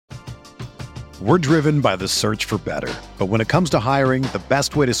We're driven by the search for better. But when it comes to hiring, the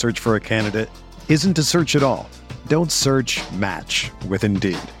best way to search for a candidate isn't to search at all. Don't search, match with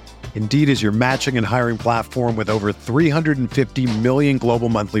Indeed. Indeed is your matching and hiring platform with over 350 million global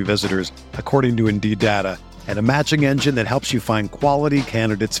monthly visitors, according to Indeed data, and a matching engine that helps you find quality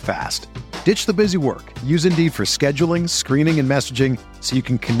candidates fast. Ditch the busy work. Use Indeed for scheduling, screening, and messaging so you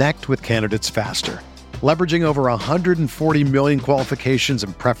can connect with candidates faster. Leveraging over 140 million qualifications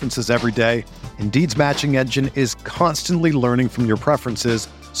and preferences every day, Indeed's matching engine is constantly learning from your preferences,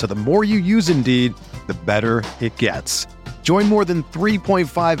 so the more you use Indeed, the better it gets. Join more than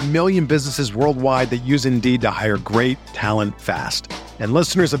 3.5 million businesses worldwide that use Indeed to hire great talent fast. And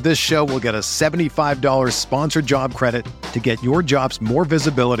listeners of this show will get a $75 sponsored job credit to get your jobs more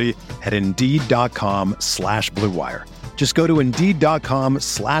visibility at Indeed.com/Blue Wire. Just go to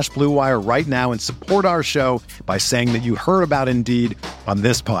Indeed.com/Blue Wire right now and support our show by saying that you heard about Indeed on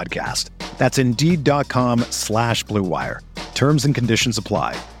this podcast. That's Indeed.com/Blue Wire. Terms and conditions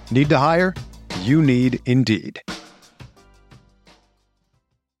apply. Need to hire? You need Indeed.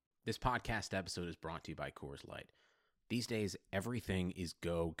 This podcast episode is brought to you by Coors Light. These days, everything is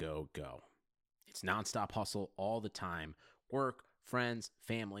go, go, go. It's nonstop hustle all the time. Work, friends,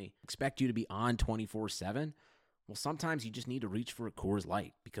 family, expect you to be on 24/7. Well, sometimes you just need to reach for a Coors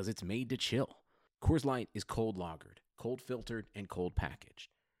Light because it's made to chill. Coors Light is cold lagered, cold filtered, and cold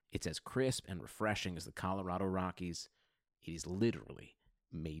packaged. It's as crisp and refreshing as the Colorado Rockies. It is literally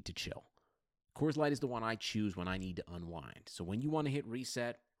made to chill. Coors Light is the one I choose when I need to unwind. So when you want to hit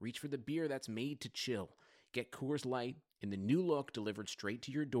reset, reach for the beer that's made to chill. Get Coors Light in the new look delivered straight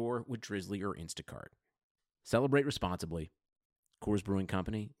to your door with Drizzly or Instacart. Celebrate responsibly. Coors Brewing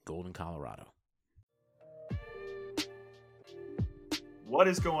Company, Golden, Colorado. What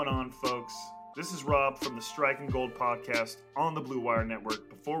is going on, folks? This is Rob from the Striking Gold podcast on the Blue Wire Network.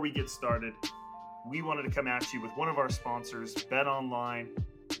 Before we get started, we wanted to come at you with one of our sponsors,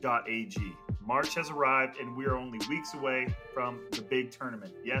 BetOnline.ag. March has arrived and we are only weeks away from the big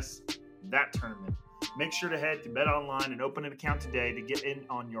tournament. Yes, that tournament. Make sure to head to BetOnline and open an account today to get in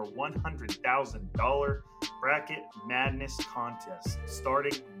on your $100,000 Bracket Madness contest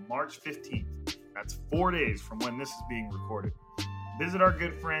starting March 15th. That's 4 days from when this is being recorded. Visit our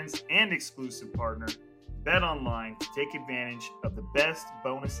good friends and exclusive partner, BetOnline, to take advantage of the best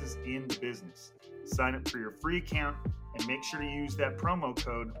bonuses in the business. Sign up for your free account and make sure to use that promo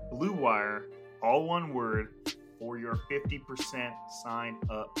code BLUEWIRE, all one word, for your 50%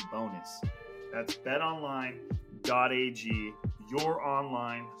 sign-up bonus. That's BetOnline.ag, your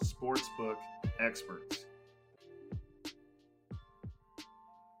online sportsbook experts.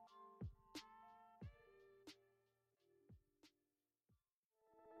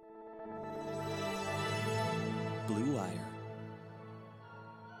 Blue Wire.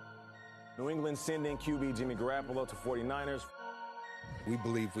 New England sending QB Jimmy Garoppolo to 49ers. We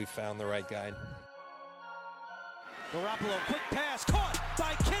believe we found the right guy. Garoppolo, quick pass, caught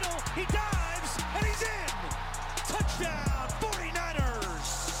by Kittle. He dives, and he's in. Touchdown,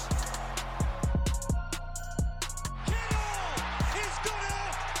 49ers. Kittle is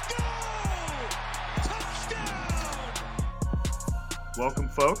gonna go. Touchdown. Welcome,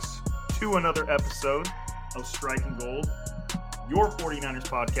 folks, to another episode of Striking Gold, your 49ers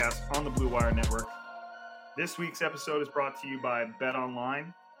podcast on the Blue Wire Network. This week's episode is brought to you by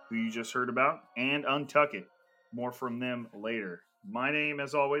BetOnline, who you just heard about, and Untuck It. More from them later. My name,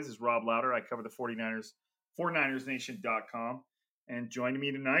 as always, is Rob Louder. I cover the 49ers, 49ersNation.com. And joining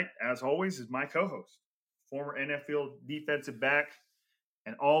me tonight, as always, is my co-host, former NFL defensive back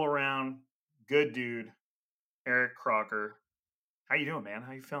and all-around good dude, Eric Crocker. How you doing, man?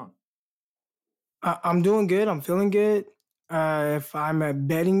 How you feeling? I'm doing good. I'm feeling good. If I'm a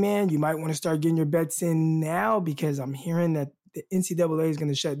betting man, you might want to start getting your bets in now because I'm hearing that the NCAA is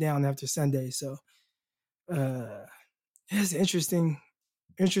going to shut down after Sunday. So it's an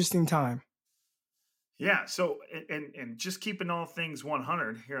interesting time. Yeah. So, and just keeping all things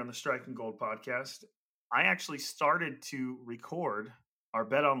 100 here on the Striking Gold podcast, I actually started to record our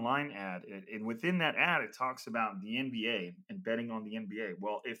Bet Online ad. And within that ad, it talks about the NBA and betting on the NBA.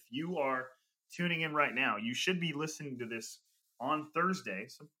 Well, if you are tuning in right now, you should be listening to this on Thursday,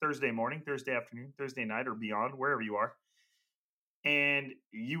 so Thursday morning, Thursday afternoon, Thursday night, or beyond, wherever you are. And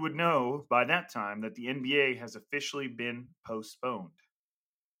you would know by that time that the NBA has officially been postponed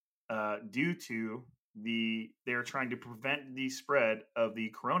due to they're trying to prevent the spread of the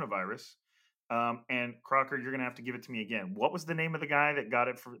coronavirus. And Crocker, you're going to have to give it to me again. What was the name of the guy that got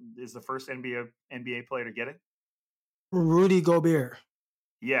it is the first NBA player to get it? Rudy Gobert.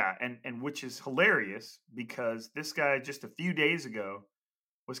 Yeah, and which is hilarious because this guy just a few days ago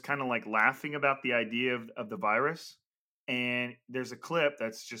was kind of like laughing about the idea of the virus. And there's a clip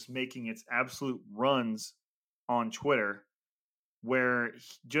that's just making its absolute runs on Twitter where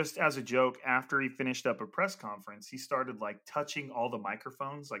just as a joke, after he finished up a press conference, he started like touching all the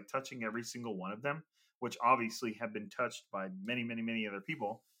microphones, like touching every single one of them, which obviously have been touched by many, many, many other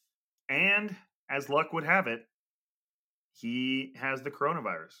people. And as luck would have it, he has the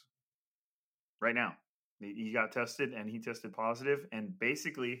coronavirus right now. He got tested and he tested positive. And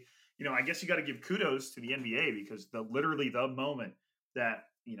basically, I guess you got to give kudos to the NBA because literally the moment that,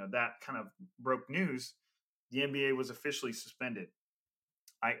 that kind of broke news, the NBA was officially suspended.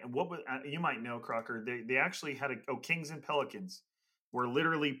 You might know, Crocker, they actually had Kings and Pelicans were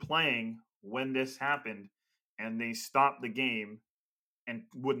literally playing when this happened, and they stopped the game and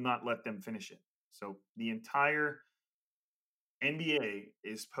would not let them finish it. So the entire NBA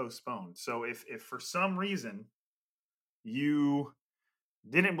is postponed. So if for some reason you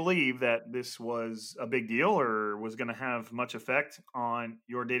didn't believe that this was a big deal or was going to have much effect on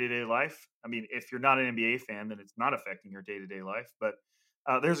your day-to-day life, I mean, if you're not an NBA fan, then it's not affecting your day-to-day life, but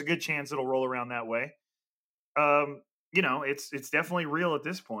there's a good chance it'll roll around that way. It's definitely real at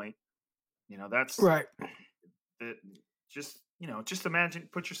this point. That's right. Just imagine,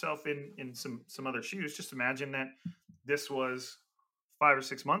 put yourself in some other shoes. Just imagine that this was 5 or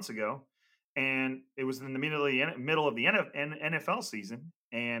 6 months ago, and it was in the middle of the NFL season,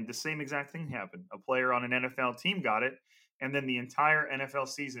 and the same exact thing happened. A player on an NFL team got it, and then the entire NFL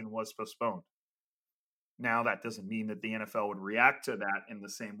season was postponed. Now, that doesn't mean that the NFL would react to that in the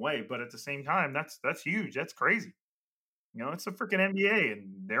same way, but at the same time, that's huge. That's crazy. It's the freaking NBA,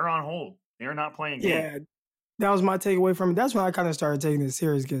 and they're on hold. They're not playing games. Yeah, that was my takeaway from it. That's when I kind of started taking this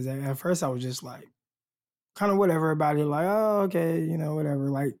serious because at first I was just like, kind of whatever about it. Like, oh, okay, whatever.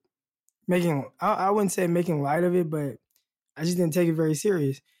 Like, I wouldn't say making light of it, but I just didn't take it very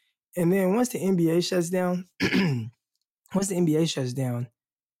serious. And then once the NBA shuts down,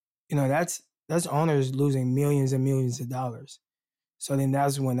 that's owners losing millions and millions of dollars. So then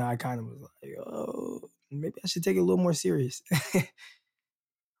that's when I kind of was like, oh, maybe I should take it a little more serious.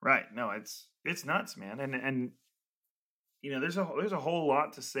 Right. No, it's nuts, man. And there's a whole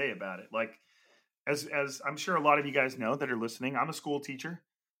lot to say about it. Like, as I'm sure a lot of you guys know that are listening, I'm a school teacher,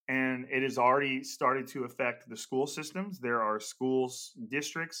 and it has already started to affect the school systems. There are schools,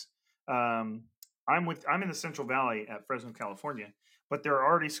 districts. I'm in the Central Valley at Fresno, California, but there are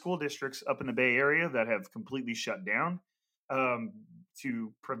already school districts up in the Bay Area that have completely shut down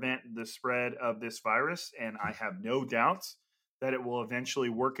to prevent the spread of this virus. And I have no doubts that it will eventually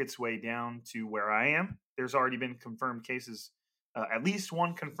work its way down to where I am. There's already been confirmed cases, at least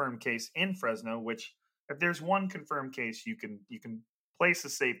one confirmed case in Fresno, which if there's one confirmed case, you can place a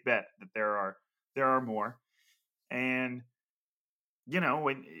safe bet that there are more. And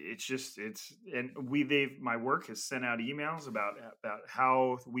my work has sent out emails about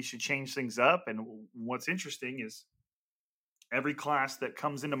how we should change things up. And what's interesting is every class that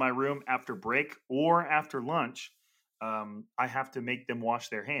comes into my room after break or after lunch, I have to make them wash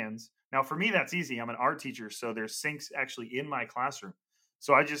their hands. Now, for me, that's easy. I'm an art teacher, so there's sinks actually in my classroom.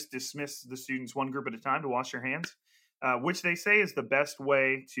 So I just dismiss the students one group at a time to wash their hands, which they say is the best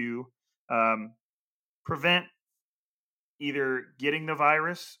way to prevent either getting the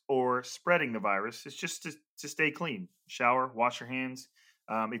virus or spreading the virus. It's just to stay clean. Shower, wash your hands.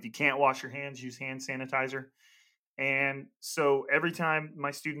 If you can't wash your hands, use hand sanitizer. And so every time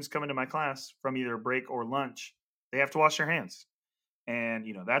my students come into my class from either break or lunch, they have to wash their hands. And,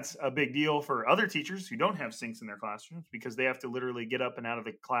 that's a big deal for other teachers who don't have sinks in their classrooms because they have to literally get up and out of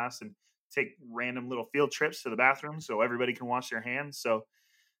the class and take random little field trips to the bathroom so everybody can wash their hands. So,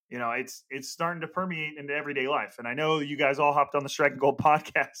 it's starting to permeate into everyday life. And I know you guys all hopped on the Strike and Gold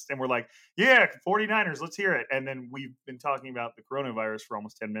podcast and we're like, yeah, 49ers, let's hear it. And then we've been talking about the coronavirus for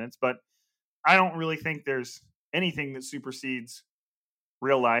almost 10 minutes, but I don't really think there's anything that supersedes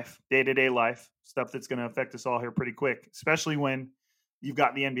real life, day-to-day life, stuff that's going to affect us all here pretty quick, especially when you've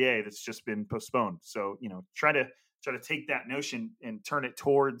got the NBA that's just been postponed. So, try to take that notion and turn it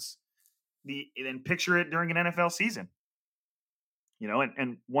towards and picture it during an NFL season.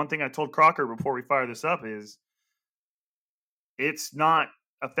 And one thing I told Crocker before we fire this up is it's not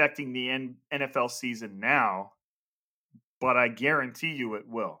affecting the NFL season now, but I guarantee you it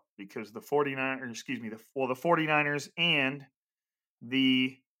will because the 49ers and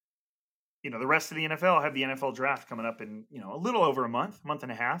the rest of the NFL have the NFL draft coming up in, a little over a month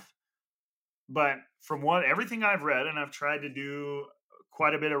and a half. But from everything I've read, and I've tried to do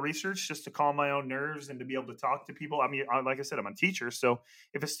quite a bit of research just to calm my own nerves and to be able to talk to people. I mean, like I said, I'm a teacher. So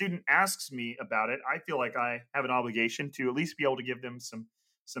if a student asks me about it, I feel like I have an obligation to at least be able to give them some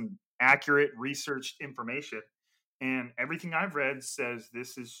some accurate researched information. And everything I've read says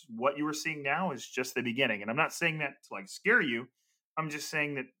this is what you are seeing now is just the beginning. And I'm not saying that to like scare you. I'm just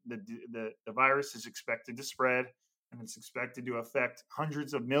saying that the virus is expected to spread, and it's expected to affect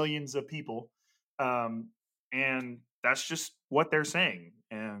hundreds of millions of people. And that's just what they're saying.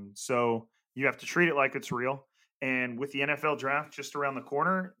 And so you have to treat it like it's real. And with the NFL draft just around the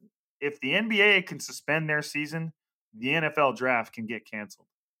corner, if the NBA can suspend their season, the NFL draft can get canceled,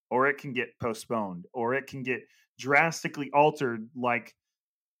 or it can get postponed, or it can get drastically altered like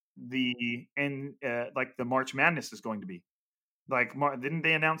the March Madness is going to be. Like, didn't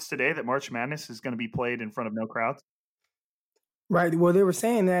they announce today that March Madness is going to be played in front of no crowds? Right. Well, they were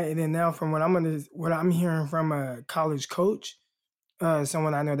saying that, and then now from what I'm hearing from a college coach,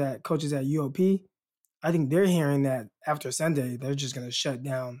 someone I know that coaches at UOP, I think they're hearing that after Sunday, they're just going to shut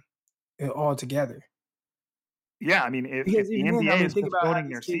down it altogether. Yeah, I mean, if the NBA is postponing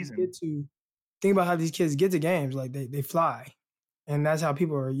their season, think about how these kids get to games. Like they fly, and that's how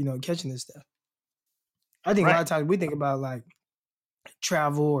people are, catching this stuff. I think a lot of times we think about like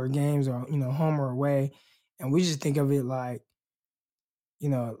travel or games or home or away, and we just think of it like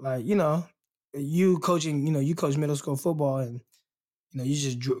you coaching, you coach middle school football, and you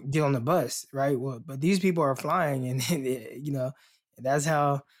just get on the bus, right? Well, but these people are flying, and that's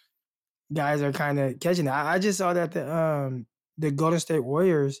how guys are kind of catching it. I just saw that the Golden State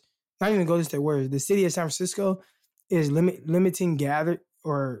Warriors, not even Golden State Warriors, the city of San Francisco is limiting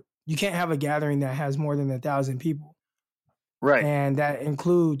or you can't have a gathering that has more than 1,000 people. Right. And that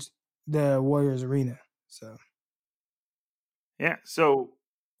includes the Warriors arena. So. Yeah. So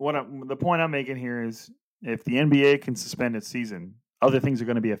the point I'm making here is if the NBA can suspend its season, other things are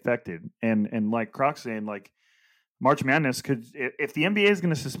going to be affected. And like Croc's saying, like March Madness could, if the NBA is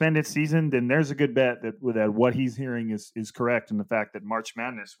going to suspend its season, then there's a good bet that what he's hearing is correct. And the fact that March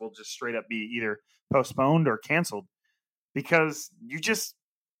Madness will just straight up be either postponed or canceled, because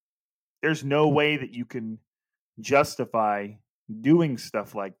there's no way that you can justify doing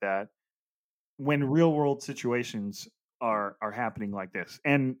stuff like that when real world situations are happening like this.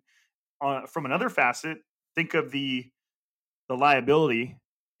 And from another facet, think of the liability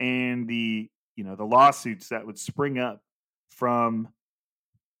and the lawsuits that would spring up from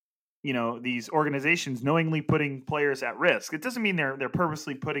these organizations knowingly putting players at risk. It doesn't mean they're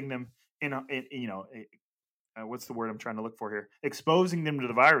purposely putting them in what's the word I'm trying to look for here? Exposing them to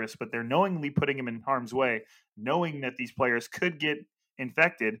the virus, but they're knowingly putting them in harm's way, knowing that these players could get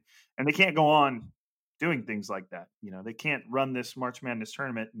infected, and they can't go on doing things like that. They can't run this March Madness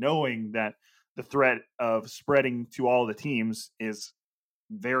tournament knowing that the threat of spreading to all the teams is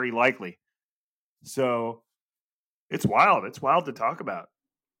very likely. So it's wild. It's wild to talk about.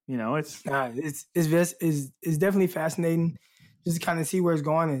 It's definitely fascinating just to kind of see where it's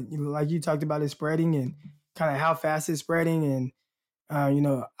going, and like you talked about, it spreading and kind of how fast it's spreading. And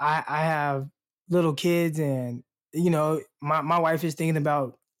I have little kids, and my wife is thinking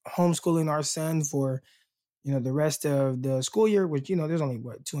about homeschooling our son for the rest of the school year, which there's only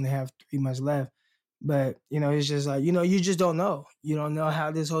 2.5-3 months left. But it's just like you just don't know. You don't know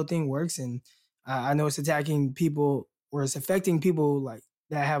how this whole thing works, and I know it's attacking people, or it's affecting people like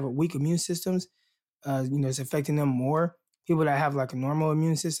that have a weak immune systems. It's affecting them more. People that have like a normal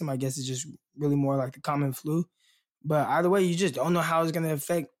immune system, I guess it's just really more like the common flu. But either way, you just don't know how it's going to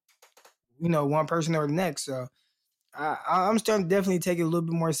affect, one person or the next. So I'm starting to definitely take it a little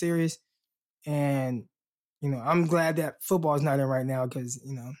bit more serious. And, I'm glad that football is not in right now, because,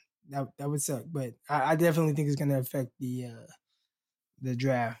 that would suck. But I definitely think it's going to affect the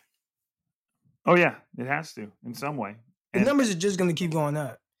draft. Oh, yeah, it has to in some way. The numbers are just going to keep going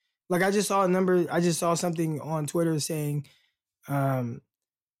up. Like I just saw something on Twitter saying,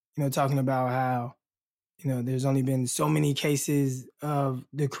 talking about how, there's only been so many cases of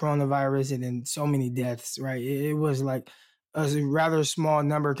the coronavirus and then so many deaths, right? It was like a rather small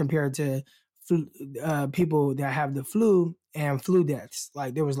number compared to people that have the flu and flu deaths.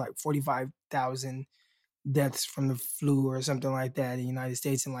 Like there was like 45,000 deaths from the flu or something like that in the United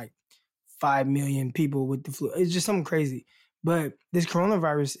States, and like 5 million people with the flu. It's just something crazy. But this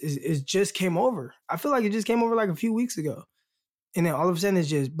coronavirus is just came over. I feel like it just came over like a few weeks ago. And then all of a sudden it's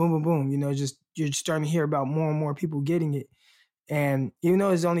just boom, boom, boom. Just you're starting to hear about more and more people getting it. And even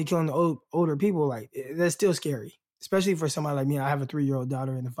though it's only killing the older people, like that's still scary, especially for somebody like me. I have a 3-year-old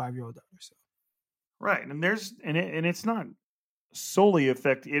daughter and a 5-year-old daughter. So. Right. And it's not solely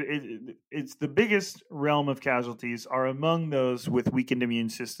it's the biggest realm of casualties are among those with weakened immune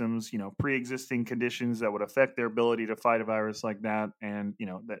systems, pre-existing conditions that would affect their ability to fight a virus like that, and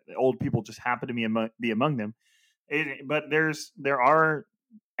that old people just happen to be among them. But there are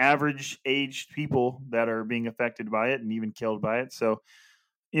average aged people that are being affected by it and even killed by it. So,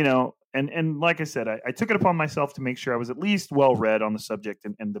 you know, and like I said, I took it upon myself to make sure I was at least well read on the subject.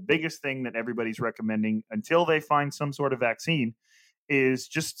 And the biggest thing that everybody's recommending until they find some sort of vaccine is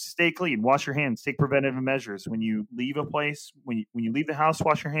just stay clean, wash your hands, take preventative measures. When you leave a place, when you leave the house,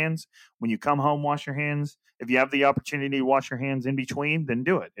 wash your hands. When you come home, wash your hands. If you have the opportunity to wash your hands in between, then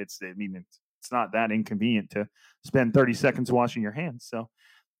do it. It's not that inconvenient to spend 30 seconds washing your hands. So,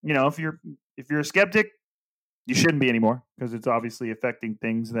 you know, if you're a skeptic, you shouldn't be anymore, because it's obviously affecting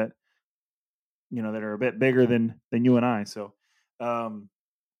things that, you know, that are a bit bigger than you and I. So,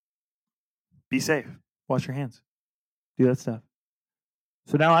 be safe, wash your hands, do that stuff.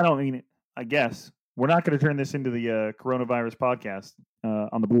 So now I guess we're not going to turn this into the coronavirus podcast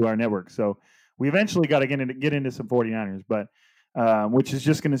on the Blue Wire Network. So we eventually got to get into some 49ers, but which is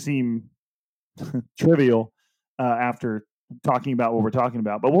just going to seem trivial after talking about what we're talking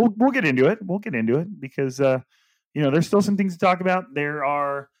about. But we'll get into it. We'll get into it because you know, there's still some things to talk about. There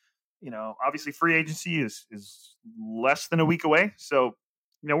are, you know, obviously free agency is less than a week away. So,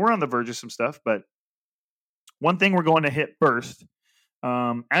 you know, we're on the verge of some stuff. But one thing we're going to hit first.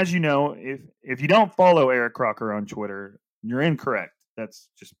 As you know, if you don't follow Eric Crocker on Twitter, you're incorrect. That's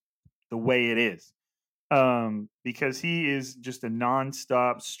just the way it is. Because he is just a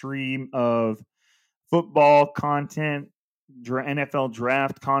nonstop stream of football content, NFL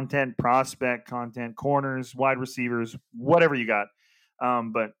draft content, prospect content, corners, wide receivers, whatever you got.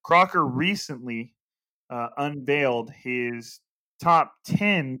 But Crocker recently unveiled his top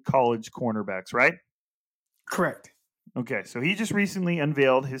 10 college cornerbacks, right? Correct. Okay, so he just recently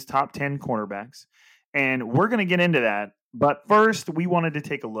unveiled his top 10 cornerbacks, and we're going to get into that. But first, we wanted to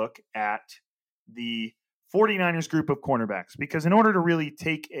take a look at the 49ers group of cornerbacks, because in order to really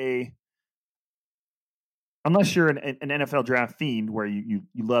take unless you're an NFL draft fiend where you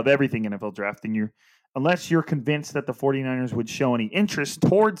love everything NFL draft, then unless you're convinced that the 49ers would show any interest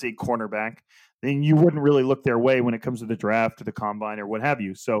towards a cornerback, then you wouldn't really look their way when it comes to the draft or the combine or what have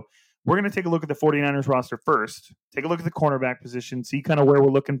you. So we're going to take a look at the 49ers roster first, take a look at the cornerback position, see kind of where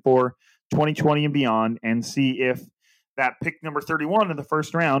we're looking for 2020 and beyond, and see if that pick number 31 in the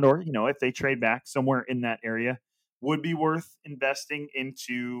first round, or, you know, if they trade back somewhere in that area, would be worth investing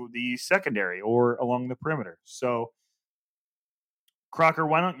into the secondary or along the perimeter. So, Crocker,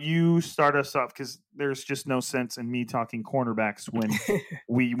 why don't you start us off? Because there's just no sense in me talking cornerbacks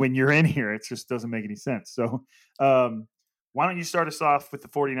when you're in here. It just doesn't make any sense. So, why don't you start us off with the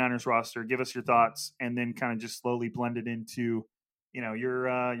 49ers roster, give us your thoughts, and then kind of just slowly blend it into, you know,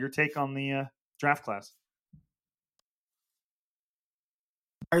 your take on the draft class.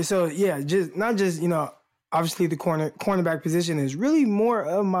 All right, so yeah, not just, you know, obviously the cornerback position is really more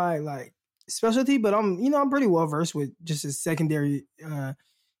of my like specialty, but I'm pretty well versed with just a secondary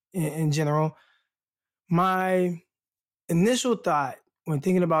in general. My initial thought when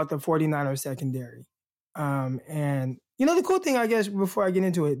thinking about the 49ers secondary, and you know, the cool thing, I guess, before I get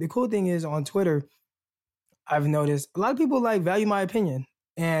into it, the cool thing is on Twitter, I've noticed a lot of people like value my opinion,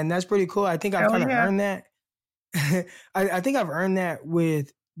 and that's pretty cool. I think I've kind of earned that. I think I've earned that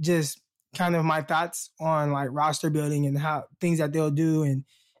with just kind of my thoughts on like roster building and how things that they'll do. And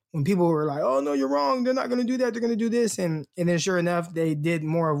when people were like, "Oh no, you're wrong. They're not going to do that. They're going to do this," and then sure enough, they did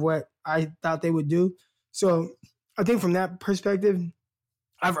more of what I thought they would do. So I think from that perspective,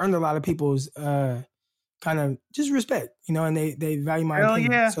 I've earned a lot of people's kind of just respect, you know, and they value my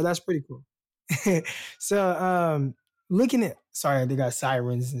opinion. Yeah. So that's pretty cool. So looking at, sorry, they got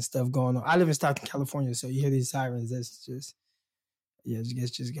sirens and stuff going on. I live in Stockton, California, so you hear these sirens. That's just, yeah,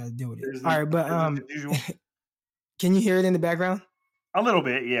 just got to deal with it. All right, but can you hear it in the background? A little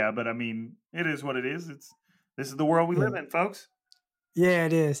bit, yeah, but I mean, it is what it is. This is the world we live in, folks. Yeah,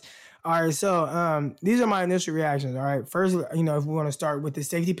 it is. All right, so these are my initial reactions. All right, first, you know, if we want to start with the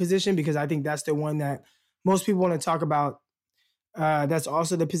safety position, because I think that's the one that most people want to talk about. That's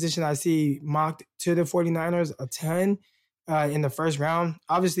also the position I see mocked to the 49ers a ton in the first round.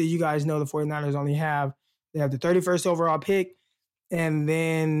 Obviously, you guys know the 49ers they have the 31st overall pick, and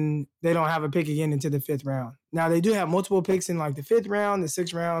then they don't have a pick again into the 5th round. Now, they do have multiple picks in like the 5th round, the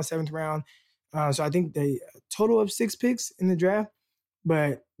 6th round, 7th round. So I think they total of 6 picks in the draft.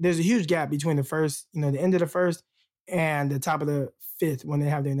 But there's a huge gap between the first, you know, the end of the first and the top of the 5th when they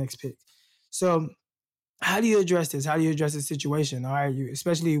have their next pick. So how do you address this? How do you address this situation? All right,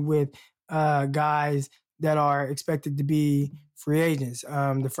 especially with guys that are expected to be free agents.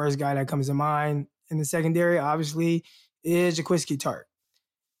 The first guy that comes to mind in the secondary, obviously, is Jaquiski Tartt.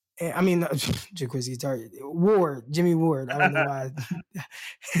 I mean, Jaquiski Tartt, Jimmy Ward. I don't know why.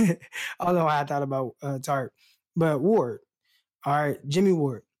 I don't know why I thought about Tartt, but Ward. All right, Jimmy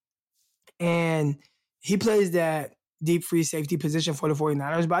Ward. And he plays that deep free safety position for the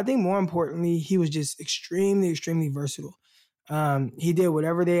 49ers. But I think more importantly, he was just extremely, extremely versatile. He did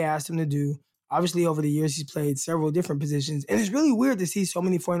whatever they asked him to do. Obviously, over the years, he's played several different positions. And it's really weird to see so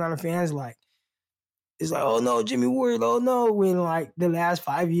many 49er fans it's like, oh no, Jimmy Ward, oh no. When like the last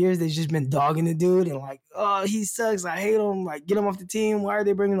 5 years, they've just been dogging the dude and like, oh, he sucks. I hate him. Like, get him off the team. Why are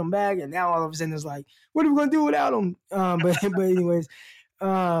they bringing him back? And now all of a sudden it's like, what are we going to do without him? But anyways,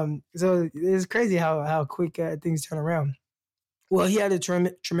 so it's crazy how quick things turn around. Well, he had a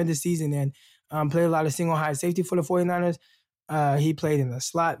tremendous season and played a lot of single high safety for the 49ers. He played in the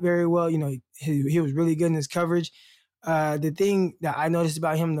slot very well. You know, he was really good in his coverage. The thing that I noticed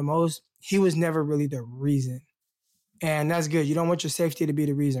about him the most, he was never really the reason. And that's good. You don't want your safety to be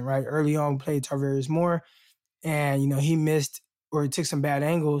the reason, right? Early on, played Tarvarius Moore, and, you know, he missed or took some bad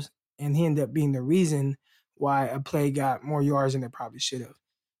angles, and he ended up being the reason why a play got more yards than it probably should have.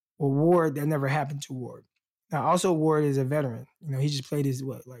 Well, Ward, that never happened to Ward. Now, also, Ward is a veteran. You know, he just played his,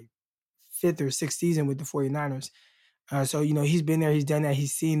 fifth or sixth season with the 49ers. So, you know, he's been there, he's done that,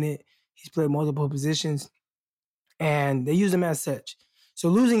 he's seen it, he's played multiple positions, and they use him as such. So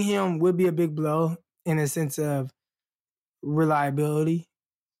losing him would be a big blow in a sense of reliability,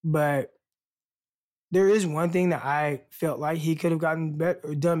 but there is one thing that I felt like he could have gotten better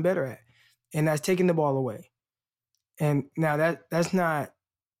or done better at, and that's taking the ball away. And now that's not,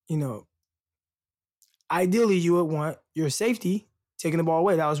 you know, ideally you would want your safety taking the ball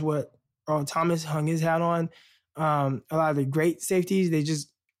away. That was what Earl Thomas hung his hat on. A lot of the great safeties, they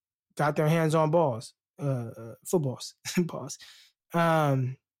just got their hands on balls, footballs, balls.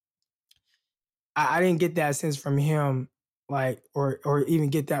 I didn't get that sense from him, or even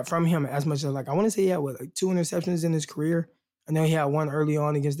get that from him as much as I want to say he had 2 interceptions in his career. I know he had one early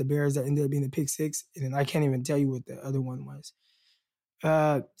on against the Bears that ended up being a pick 6, and then I can't even tell you what the other one was.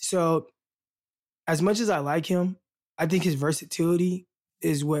 So as much as I like him, I think his versatility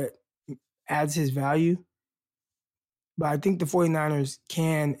is what adds his value. But I think the 49ers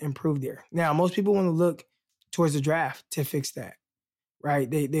can improve there. Now, most people want to look towards the draft to fix that, right?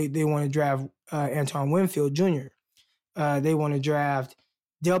 They want to draft Antoine Winfield Jr. They want to draft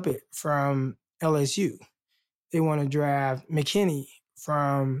Delpit from LSU. They want to draft McKinney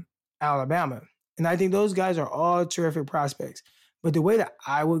from Alabama. And I think those guys are all terrific prospects. But the way that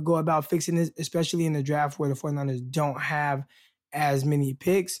I would go about fixing this, especially in the draft where the 49ers don't have as many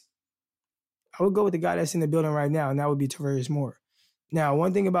picks, I would go with the guy that's in the building right now, and that would be Tarvarius Moore. Now,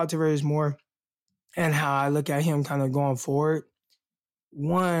 one thing about Tarvarius Moore and how I look at him kind of going forward,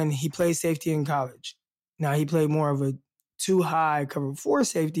 one, he played safety in college. Now, he played more of a 2-high cover 4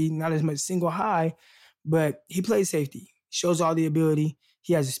 safety, not as much single high, but he played safety. Shows all the ability.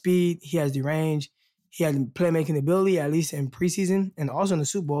 He has the speed. He has the range. He had playmaking ability, at least in preseason. And also in the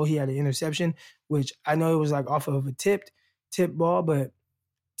Super Bowl, he had an interception, which I know it was off of a tip ball, but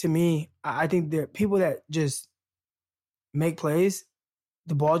to me, I think that people that just make plays,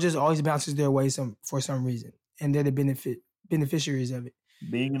 the ball just always bounces their way for some reason, and they're the beneficiaries of it.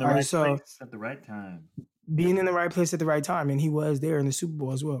 Being in the right place at the right time. Being in the right place at the right time, and he was there in the Super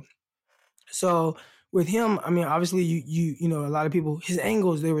Bowl as well. So with him, I mean, obviously, you know, a lot of people, his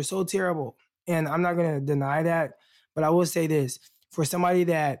angles, they were so terrible, and I'm not going to deny that, but I will say this. For somebody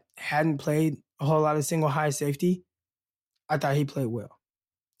that hadn't played a whole lot of single high safety, I thought he played well.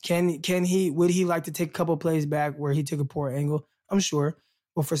 Would he like to take a couple plays back where he took a poor angle? I'm sure.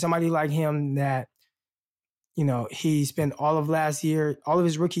 But for somebody like him that, you know, he spent all of last year, all of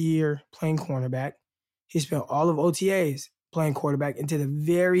his rookie year playing cornerback. He spent all of OTAs playing quarterback until the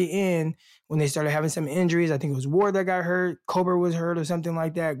very end when they started having some injuries. I think it was Ward that got hurt. Cobra was hurt or something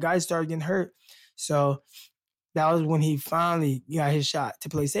like that. Guys started getting hurt. So that was when he finally got his shot to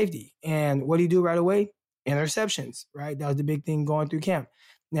play safety. And what did he do right away? Interceptions, right? That was the big thing going through camp.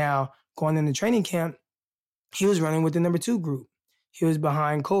 Now, going into training camp, he was running with the number 2 group. He was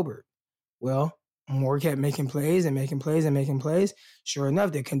behind Colbert. Well, Moore kept making plays and making plays and making plays. Sure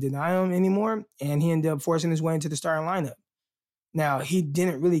enough, they couldn't deny him anymore, and he ended up forcing his way into the starting lineup. Now, he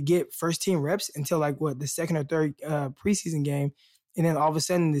didn't really get first-team reps until the second or third preseason game, and then all of a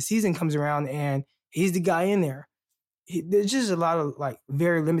sudden the season comes around, and he's the guy in there. There's just a lot of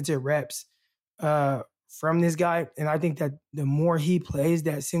very limited reps from this guy. And I think that the more he plays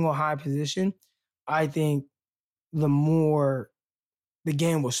that single high position, I think the more the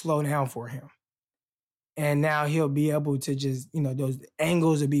game will slow down for him. And now he'll be able to just, you know, those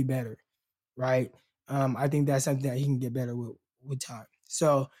angles will be better, right? I think that's something that he can get better with time.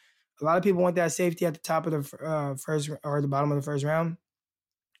 So a lot of people want that safety at the top of the first or the bottom of the first round.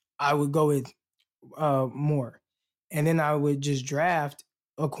 I would go with Moore. And then I would just draft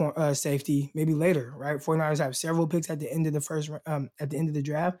a safety maybe later, right? 49ers have several picks at the end of the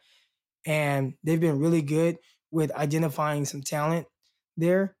draft, and they've been really good with identifying some talent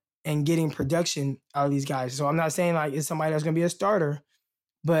there and getting production out of these guys. So I'm not saying like it's somebody that's going to be a starter,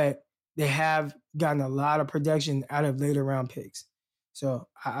 but they have gotten a lot of production out of later round picks. So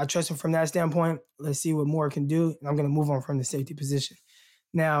I trust him from that standpoint. Let's see what Moore can do. And I'm going to move on from the safety position.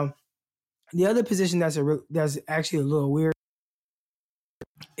 Now, the other position that's actually a little weird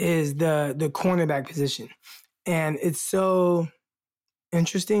is the cornerback position. And it's so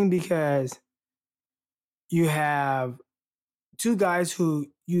interesting because you have two guys who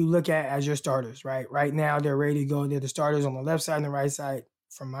you look at as your starters, right? Right now, they're ready to go. They're the starters on the left side and the right side,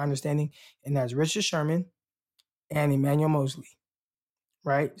 from my understanding. And that's Richard Sherman and Emmanuel Moseley,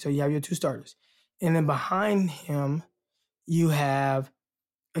 right? So you have your two starters. And then behind him, you have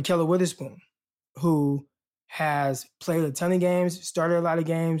Ahkello Witherspoon, who has played a ton of games, started a lot of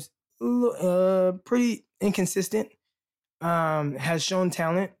games, pretty inconsistent, has shown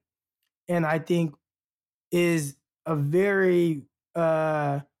talent, and I think is a very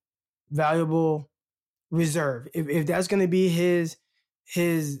valuable reserve. If that's going to be his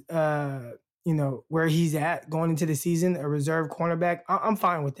where he's at going into the season, a reserve cornerback, I'm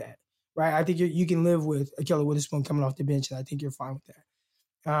fine with that, right? I think you can live with Ahkello Witherspoon coming off the bench, and I think you're fine with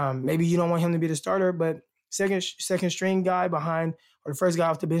that. Maybe you don't want him to be the starter, but second string guy behind, or the first guy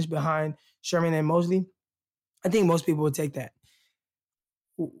off the bench behind Sherman and Moseley, I think most people would take that.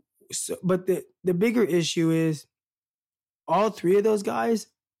 So, but the bigger issue is all three of those guys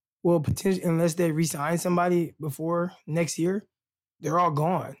will potentially, unless they re-sign somebody before next year, they're all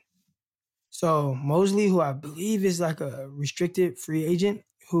gone. So Moseley, who I believe is like a restricted free agent,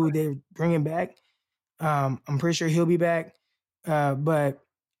 who they're bringing back, I'm pretty sure he'll be back, but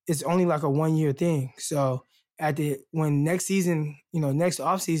it's only like a 1-year thing. So when next season, next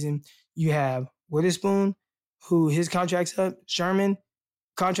offseason, you have Witherspoon, who his contract's up, Sherman,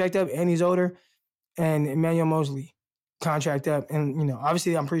 contract up, and he's older, and Emmanuel Moseley, contract up. And,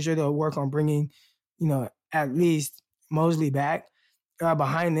 obviously I'm pretty sure they'll work on bringing, at least Moseley back.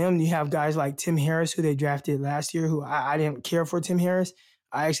 Behind them, you have guys like Tim Harris, who they drafted last year, who I didn't care for Tim Harris.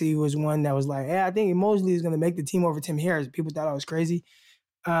 I actually was one that was like, hey, I think Moseley is going to make the team over Tim Harris. People thought I was crazy.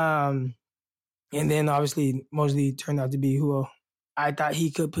 And then obviously Moseley turned out to be who I thought he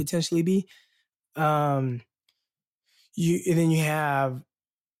could potentially be. And then you have,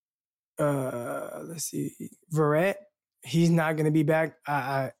 let's see, Verrett. He's not going to be back,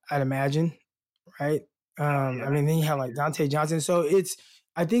 I'd imagine, right? Then you have like Dante Johnson. So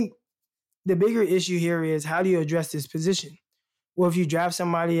I think the bigger issue here is, how do you address this position? Well, if you draft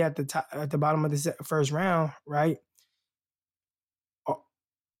somebody at the bottom of the first round, right?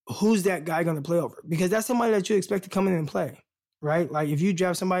 Who's that guy going to play over? Because that's somebody that you expect to come in and play, right? Like if you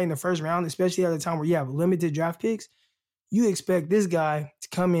draft somebody in the first round, especially at a time where you have limited draft picks, you expect this guy to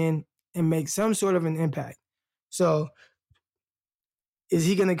come in and make some sort of an impact. So is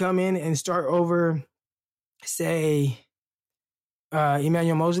he going to come in and start over, say,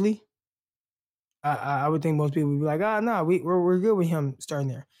 Emmanuel Moseley? I would think most people would be like, no, we're good with him starting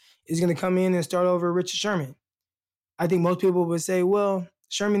there. Is he going to come in and start over Richard Sherman? I think most people would say, well,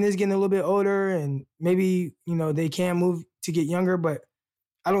 Sherman is getting a little bit older, and maybe, they can move to get younger, but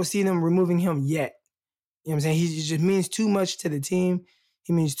I don't see them removing him yet. You know what I'm saying? He just means too much to the team.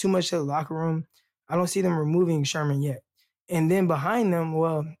 He means too much to the locker room. I don't see them removing Sherman yet. And then behind them,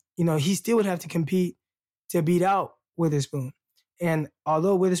 well, he still would have to compete to beat out Witherspoon. And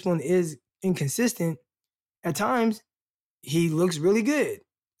although Witherspoon is inconsistent, at times he looks really good.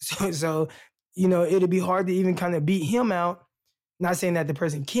 So it'll be hard to even kind of beat him out. Not saying that the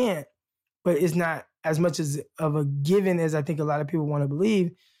person can't, but it's not as much of a given as I think a lot of people want to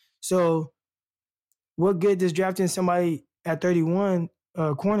believe. So what good does drafting somebody at 31,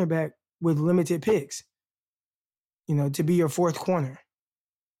 cornerback with limited picks, to be your fourth corner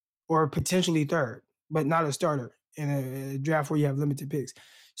or potentially third, but not a starter in a draft where you have limited picks?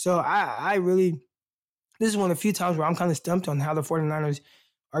 So I really, this is one of the few times where I'm kind of stumped on how the 49ers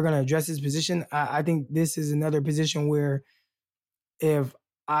are going to address this position. I think this is another position where if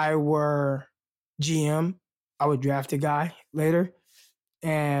I were GM, I would draft a guy later.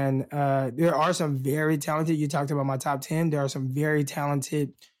 And there are some very talented, you talked about my top 10, there are some very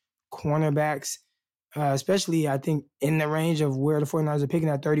talented cornerbacks, especially I think in the range of where the 49ers are picking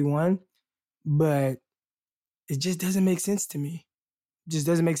at 31. But it just doesn't make sense to me. It just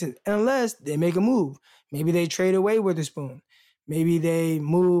doesn't make sense unless they make a move. Maybe they trade away Witherspoon. Maybe they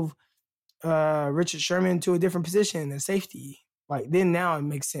move Richard Sherman to a different position, a safety. Like then now it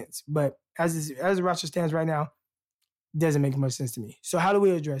makes sense. But as the roster stands right now, doesn't make much sense to me. So how do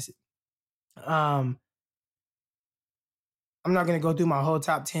we address it? I'm not going to go through my whole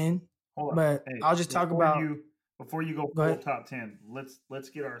top 10, but I'll just talk about. Before you go full top 10, let's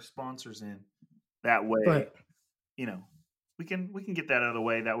get our sponsors in. That way, we can get that out of the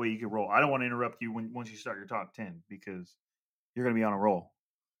way. That way you can roll. I don't want to interrupt you once you start your top 10 because you're going to be on a roll.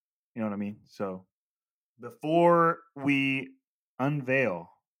 You know what I mean? So before we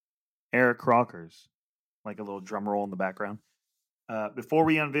unveil Eric Crocker's, like a little drum roll in the background, before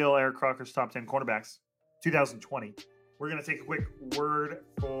we unveil Eric Crocker's top 10 cornerbacks 2020, we're going to take a quick word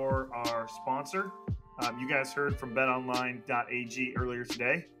for our sponsor. You guys heard from betonline.ag earlier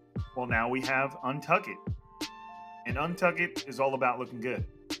today. Well, now we have Untuck It. And Untuck It is all about looking good.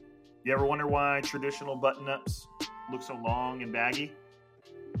 You ever wonder why traditional button-ups look so long and baggy?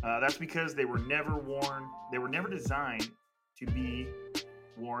 That's because they were never worn. They were never designed to be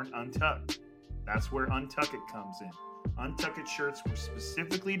worn untucked. That's where Untuck It comes in. Untuck It shirts were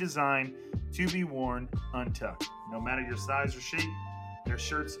specifically designed to be worn untucked. No matter your size or shape, their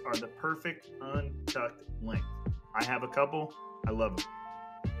shirts are the perfect untucked length. I have a couple. I love them.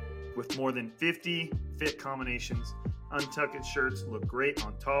 With more than 50 fit combinations, Untuck It shirts look great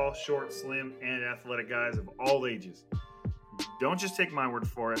on tall, short, slim, and athletic guys of all ages. Don't just take my word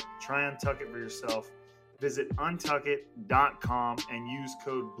for it. Try Untuck It for yourself. Visit untuckit.com and use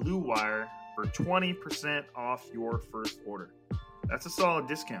code BLUEWIRE for 20% off your first order. That's a solid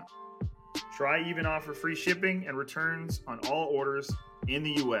discount. Try even offer free shipping and returns on all orders in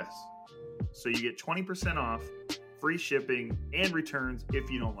the U.S. So you get 20% off, free shipping, and returns if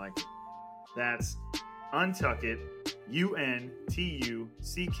you don't like it. That's Untuckit,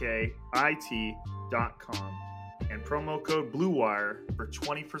 UNTUCKIT.com, and promo code BLUEWIRE for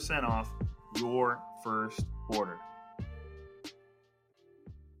 20% off your first order.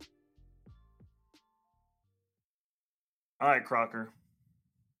 All right, Crocker.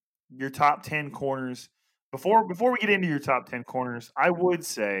 Your top 10 corners. Before we get into your top 10 corners, I would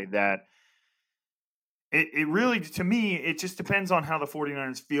say that it really, to me, it just depends on how the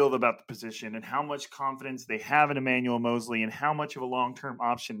 49ers feel about the position and how much confidence they have in Emmanuel Moseley and how much of a long-term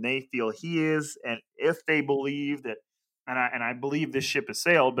option they feel he is. And if they believe that, and I believe this ship has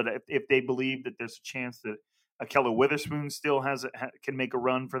sailed, but if they believe that there's a chance that Ahkello Witherspoon still can make a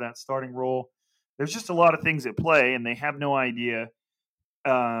run for that starting role, there's just a lot of things at play, and they have no idea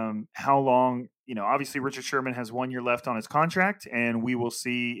how long. Obviously Richard Sherman has 1 year left on his contract, and we will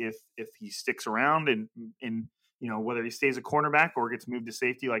see if he sticks around and whether he stays a cornerback or gets moved to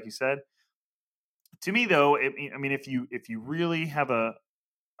safety, like you said. To me, though, if you really have a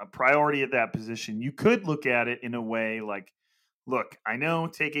priority at that position, you could look at it in a way like, look, I know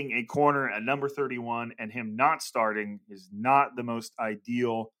taking a corner at number 31 and him not starting is not the most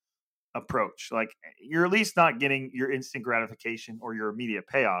ideal approach. Like, you're at least not getting your instant gratification or your immediate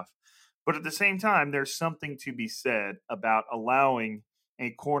payoff. But at the same time, there's something to be said about allowing a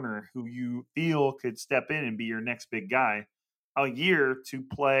corner who you feel could step in and be your next big guy a year to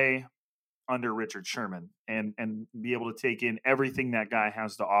play under Richard Sherman and be able to take in everything that guy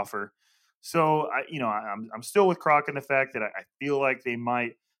has to offer. So, I'm still with Croc in the fact that I feel like they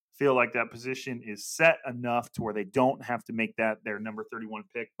might feel like that position is set enough to where they don't have to make that their number 31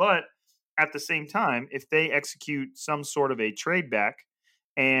 pick. But at the same time, if they execute some sort of a trade back,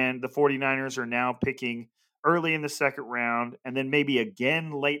 and the 49ers are now picking early in the second round and then maybe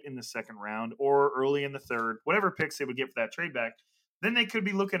again late in the second round or early in the third, whatever picks they would get for that trade back, then they could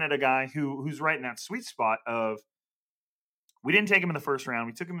be looking at a guy who's right in that sweet spot of, we didn't take him in the first round,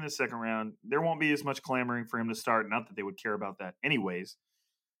 we took him in the second round. There won't be as much clamoring for him to start, not that they would care about that anyways.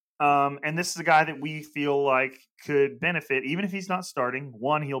 And this is a guy that we feel like could benefit, even if he's not starting.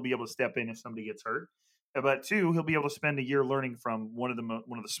 One, he'll be able to step in if somebody gets hurt. But two, he'll be able to spend a year learning from one of the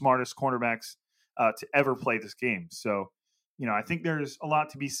smartest cornerbacks to ever play this game. So, I think there's a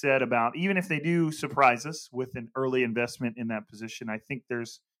lot to be said about, even if they do surprise us with an early investment in that position, I think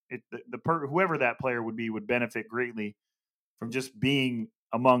whoever that player would be would benefit greatly from just being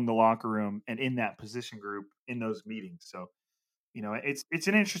among the locker room and in that position group in those meetings. So, it's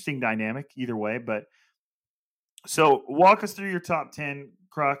an interesting dynamic either way. But so walk us through your top 10,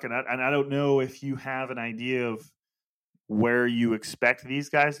 Croc, and I don't know if you have an idea of where you expect these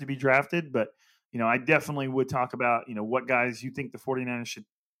guys to be drafted, but, I definitely would talk about, what guys you think the 49ers should,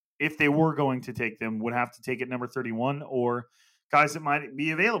 if they were going to take them, would have to take at number 31, or guys that might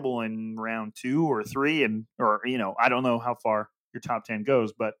be available in round 2 or 3, or I don't know how far your top 10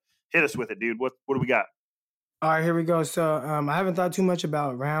 goes, but hit us with it, dude. What do we got? All right, here we go. So I haven't thought too much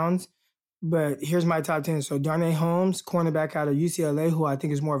about rounds, but here's my top 10. So Darnay Holmes, cornerback out of UCLA, who I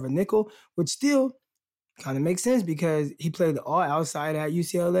think is more of a nickel, which still kind of makes sense because he played all outside at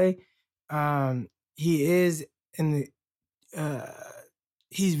UCLA. He is in the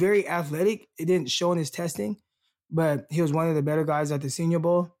he's very athletic. It didn't show in his testing, but he was one of the better guys at the Senior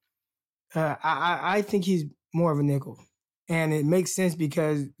Bowl. I think he's more of a nickel. And it makes sense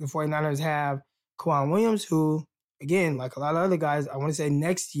because the 49ers have Kwan Williams, who, again, like a lot of other guys, I want to say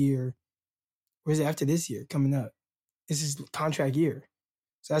next year, or is it after this year coming up? This is contract year.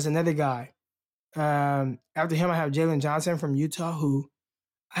 So that's another guy. After him, I have Jalen Johnson from Utah, who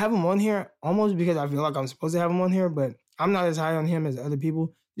I have him on here almost because I feel like I'm supposed to have him on here, but I'm not as high on him as other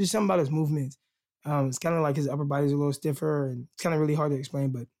people. There's something about his movements. It's kind of like his upper body's a little stiffer, and it's kind of really hard to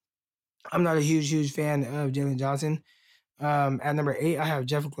explain, but I'm not a huge fan of Jalen Johnson. At number 8, I have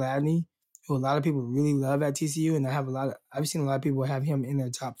Jeff Gladney, who a lot of people really love at TCU, and I've seen a lot of people have him in their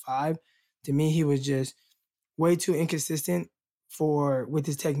top 5. To me, he was just way too inconsistent with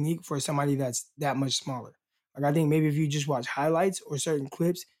his technique for somebody that's that much smaller. Like, I think maybe if you just watch highlights or certain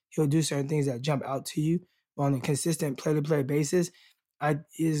clips, he'll do certain things that jump out to you. But on a consistent play-to-play basis,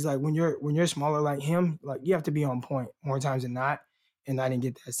 is like when you're smaller like him, like you have to be on point more times than not. And I didn't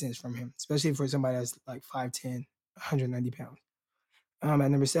get that sense from him, especially for somebody that's like 5'10", 190 pounds. At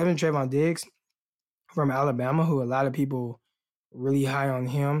number 7, Trayvon Diggs from Alabama, who a lot of people really high on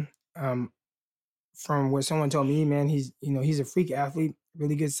him. From what someone told me, man, he's a freak athlete,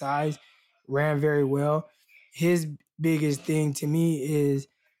 really good size, ran very well. His biggest thing to me is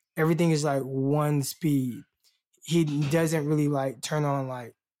everything is like one speed. He doesn't really like turn on,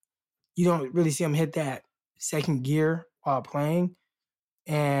 like, you don't really see him hit that second gear while playing.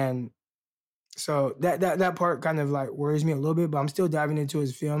 And so that part kind of like worries me a little bit, but I'm still diving into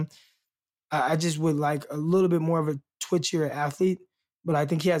his film. I just would like a little bit more of a twitchier athlete, but I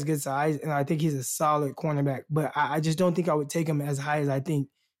think he has good size, and I think he's a solid cornerback. But I just don't think I would take him as high as I think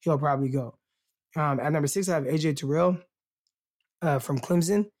he'll probably go. At number 6, I have AJ Terrell from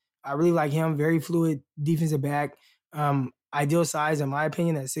Clemson. I really like him. Very fluid defensive back. Ideal size, in my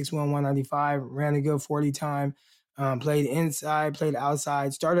opinion, at 6'1", 195. Ran a good 40 time. Played inside, played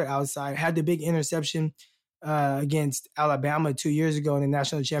outside, started outside. Had the big interception against Alabama 2 years ago in the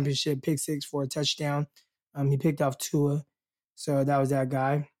national championship, pick 6 for a touchdown. He picked off Tua. So that was that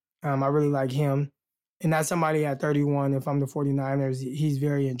guy. I really like him. And that's somebody at 31. If I'm the 49ers, he's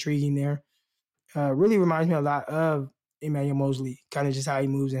very intriguing there. Really reminds me a lot of Emmanuel Mosley, kind of just how he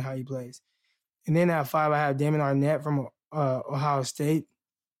moves and how he plays. And then at 5, I have Damon Arnett from Ohio State.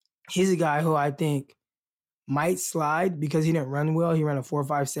 He's a guy who I think might slide because he didn't run well. He ran a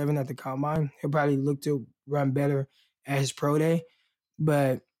 4.57 at the combine. He'll probably look to run better at his pro day.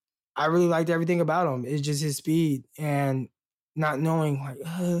 But I really liked everything about him. It's just his speed and not knowing, like,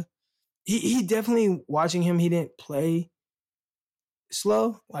 he definitely, watching him, he didn't play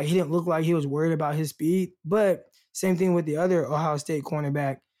slow. Like, he didn't look like he was worried about his speed. But same thing with the other Ohio State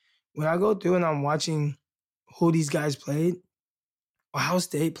cornerback. When I go through and I'm watching who these guys played, Ohio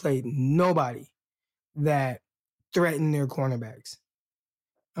State played nobody that threatened their cornerbacks.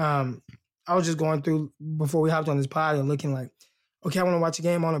 I was just going through before we hopped on this pod and looking like, okay, I want to watch a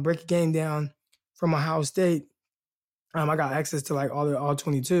game. I want to break a game down from Ohio State. I got access to like all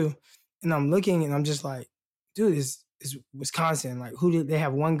 22, and I'm looking and I'm just like, dude, this is Wisconsin. Like, who did they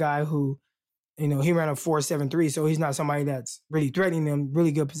have? One guy who, he ran a 4.73, so he's not somebody that's really threatening them.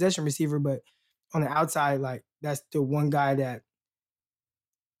 Really good possession receiver, but on the outside, like, that's the one guy that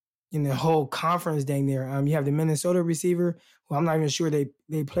in the whole conference dang there. You have the Minnesota receiver, who I'm not even sure they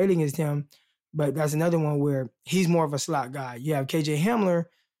played against him, but that's another one where he's more of a slot guy. You have KJ Hamler,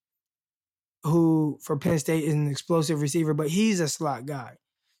 who for Penn State is an explosive receiver, but he's a slot guy.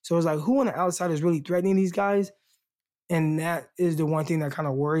 So it's like, who on the outside is really threatening these guys? And that is the one thing that kind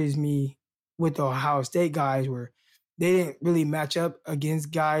of worries me with the Ohio State guys, where they didn't really match up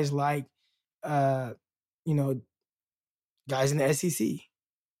against guys like, guys in the SEC.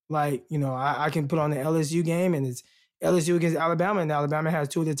 Like, I can put on the LSU game, and it's LSU against Alabama, and Alabama has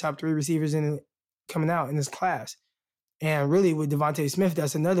 2 of the top 3 receivers coming out in this class. And really with Devontae Smith,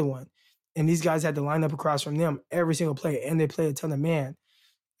 that's another one. And these guys had to line up across from them every single play, and they play a ton of man.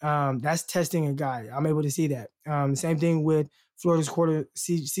 That's testing a guy. I'm able to see that. Same thing with Florida's quarter,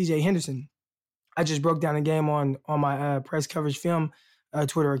 C.J. Henderson. I just broke down a game on my press coverage film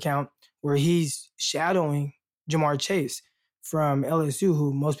Twitter account where he's shadowing Jamar Chase from LSU,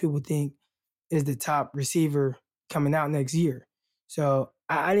 who most people think is the top receiver coming out next year. So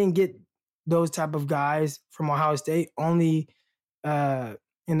I didn't get those type of guys from Ohio State. Only in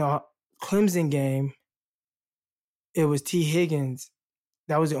the Clemson game, it was T. Higgins.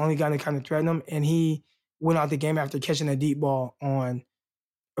 That was the only guy that kind of threatened him, and he went out the game after catching a deep ball on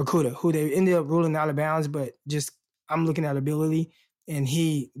Okudah, who they ended up ruling out of bounds, but just I'm looking at ability, and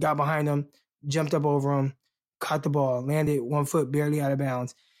he got behind him, jumped up over him, caught the ball, landed 1 foot barely out of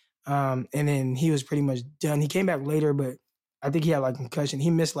bounds, and then he was pretty much done. He came back later, but I think he had like concussion. He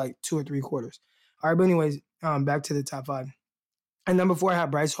missed like 2 or 3 quarters. All right, but anyways, back to the top 5. And number 4, I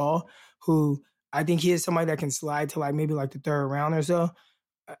have Bryce Hall, who I think he is somebody that can slide to like maybe like the 3rd round or so.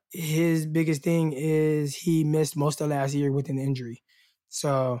 His biggest thing is he missed most of last year with an injury.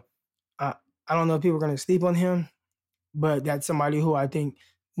 So I don't know if people are going to sleep on him, but that's somebody who I think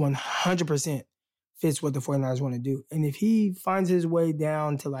 100% fits what the 49ers want to do. And if he finds his way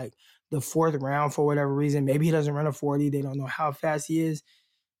down to like the 4th round for whatever reason, maybe he doesn't run a 40, they don't know how fast he is,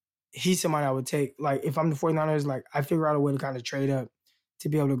 he's somebody I would take. Like if I'm the 49ers, like I figure out a way to kind of trade up to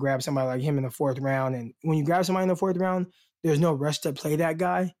be able to grab somebody like him in the 4th round. And when you grab somebody in the 4th round, there's no rush to play that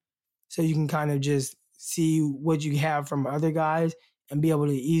guy. So you can kind of just see what you have from other guys and be able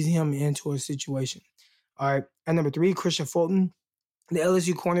to ease him into a situation. All right. At number 3, Christian Fulton, the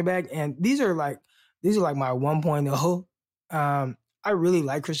LSU cornerback. And these are like my 1.0. I really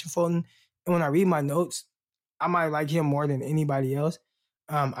like Christian Fulton. And when I read my notes, I might like him more than anybody else.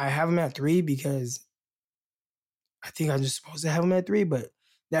 I have him at 3 because I think I'm just supposed to have him at 3, but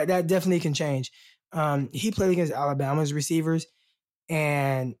that definitely can change. He played against Alabama's receivers,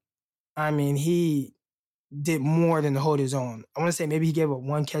 and I mean, he did more than hold his own. I want to say maybe he gave up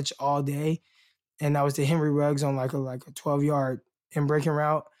 1 catch all day, and that was to Henry Ruggs on like a 12-yard in breaking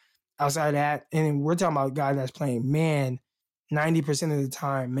route. Outside of that, and we're talking about a guy that's playing man 90% of the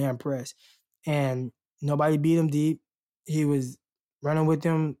time, man press, and nobody beat him deep. He was running with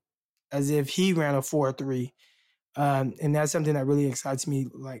them as if he ran a 4.3. And that's something that really excites me,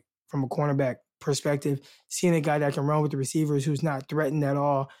 like from a cornerback perspective, seeing a guy that can run with the receivers who's not threatened at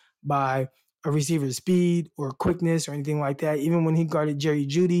all by a receiver's speed or quickness or anything like that. Even when he guarded Jerry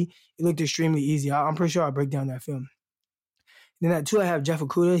Jeudy, it looked extremely easy. I'm pretty sure I'll break down that film. Then at 2, I have Jeff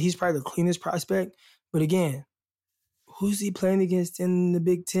Okudah. He's probably the cleanest prospect. But again, who's he playing against in the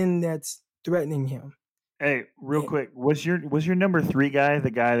Big Ten that's threatening him? Hey, real quick, was your number 3 guy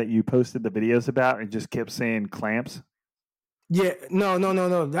the guy that you posted the videos about and just kept saying clamps? Yeah, no.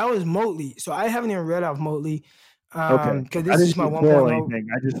 That was Motley. So I haven't even read off Motley. Okay, because this is my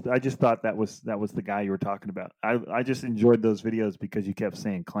 1.0. I just thought that was the guy you were talking about. I just enjoyed those videos because you kept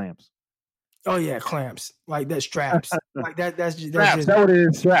saying clamps. Oh yeah, clamps. Like that straps. Like that's straps. Just, that's what it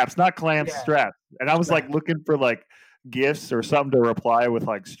is. Straps, not clamps. Yeah. Straps. And I was Straps. like looking for like gifts or something to reply with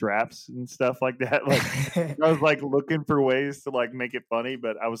like straps and stuff like that. Like I was like looking for ways to like make it funny,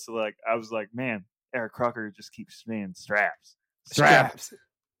 but I was like, man, Eric Crocker just keeps saying straps.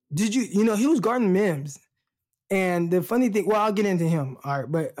 Did you know he was guarding Mims? And the funny thing, well, I'll get into him. All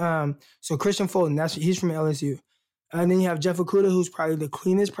right, but so Christian Fulton, he's from LSU. And then you have Jeff Okudah, who's probably the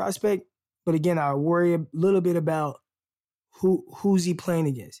cleanest prospect. But again, I worry a little bit about who's he playing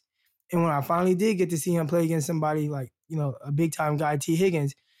against. And when I finally did get to see him play against somebody like, a big time guy, T.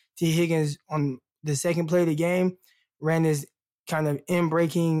 Higgins on the second play of the game ran this kind of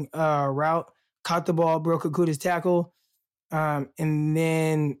in-breaking route, caught the ball, broke Okudah's tackle. And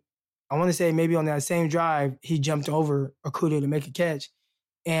then I want to say maybe on that same drive, he jumped over Okudah to make a catch.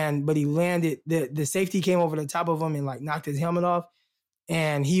 But he landed, the safety came over the top of him and like knocked his helmet off.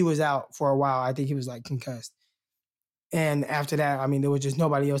 And he was out for a while. I think he was like concussed. And after that, I mean, there was just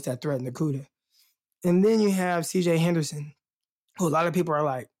nobody else that threatened Okudah. And then you have C.J. Henderson, who a lot of people are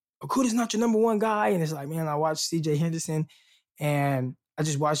like, Okudah's not your number 1 guy. And it's like, man, I watched C.J. Henderson and I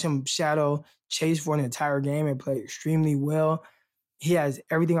just watched him shadow Chase for an entire game and play extremely well. He has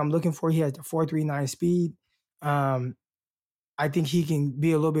everything I'm looking for. He has the 4.39 speed. I think he can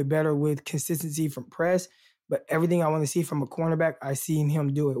be a little bit better with consistency from press. But everything I want to see from a cornerback, I seen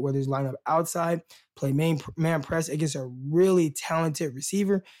him do it, whether it's line up outside, play man press against a really talented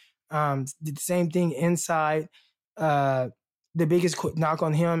receiver. Did the same thing inside. The biggest knock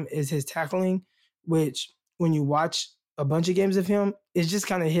on him is his tackling, which when you watch a bunch of games of him, it's just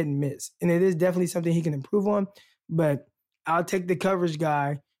kind of hit and miss. And it is definitely something he can improve on. But I'll take the coverage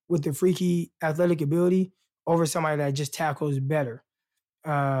guy with the freaky athletic ability over somebody that just tackles better.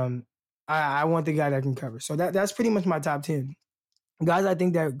 I want the guy that can cover. So that's pretty much my top 10. Guys I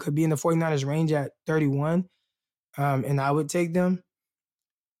think that could be in the 49ers range at 31, and I would take them.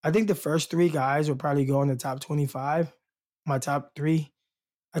 I think the first 3 guys will probably go in the top 25, my top 3.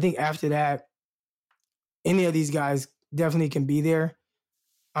 I think after that, any of these guys definitely can be there.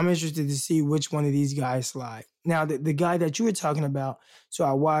 I'm interested to see which one of these guys slide. Now, the guy that you were talking about, so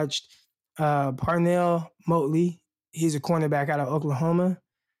I watched Parnell Motley. He's a cornerback out of Oklahoma.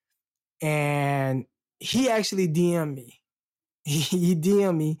 And he actually DM'd me. he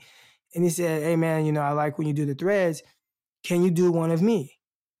DM'd me and he said, hey man, you know, I like when you do the threads. Can you do one of me?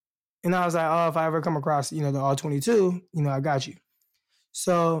 And I was like, oh, if I ever come across, you know, the all 22, you know, I got you.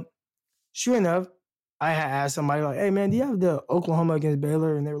 So sure enough, I had asked somebody like, hey man, do you have the Oklahoma against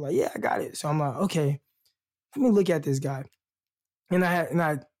Baylor? And they were like, yeah, I got it. So I'm like, okay, let me look at this guy. And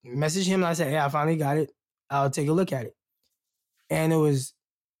I messaged him and I said, hey, I finally got it. I'll take a look at it. And it was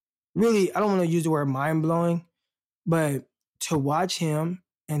really, I don't want to use the word mind blowing, but to watch him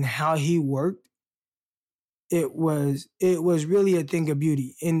and how he worked, it was really a thing of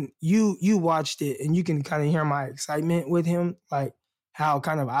beauty. And you watched it and you can kind of hear my excitement with him, like how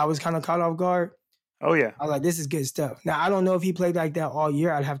I was kind of caught off guard. Oh, yeah. I was like, this is good stuff. Now, I don't know if he played like that all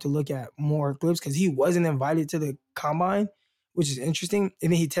year. I'd have to look at more clips because he wasn't invited to the combine, which is interesting.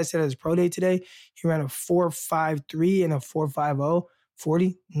 And then he tested at his pro day today. He ran a 4.53 and a 4.50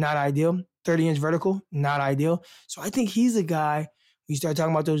 40, not ideal. 30-inch vertical, not ideal. So I think he's a guy, when you start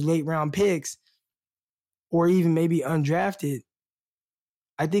talking about those late round picks or even maybe undrafted,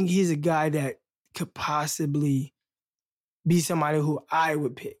 I think he's a guy that could possibly be somebody who I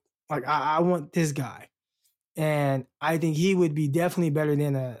would pick. Like, I want this guy. And I think he would be definitely better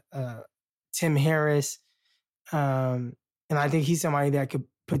than a Tim Harris. And I think he's somebody that could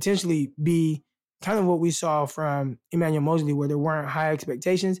potentially be kind of what we saw from Emmanuel Mosley, where there weren't high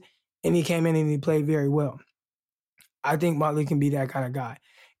expectations, and he came in and he played very well. I think Motley can be that kind of guy.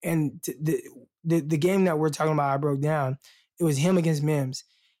 And the game that we're talking about, I broke down, it was him against Mims.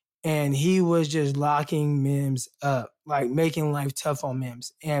 And he was just locking Mims up, like making life tough on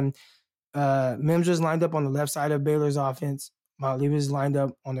Mims. And Mims was lined up on the left side of Baylor's offense. Motley was lined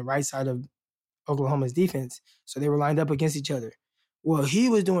up on the right side of Oklahoma's defense. So they were lined up against each other. Well, he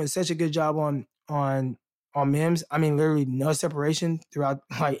was doing such a good job on Mims. I mean, literally no separation throughout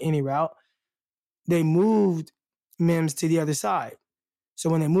like any route. They moved Mims to the other side. So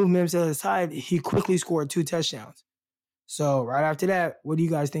when they moved Mims to the other side, he quickly scored 2 touchdowns. So right after that, what do you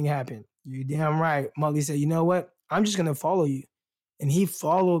guys think happened? You're damn right. Motley said, you know what? I'm just going to follow you. And he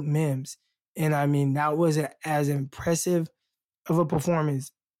followed Mims. And I mean, that was as impressive of a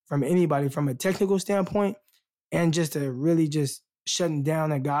performance from anybody from a technical standpoint and just a really just shutting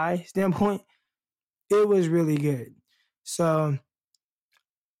down a guy standpoint. It was really good. So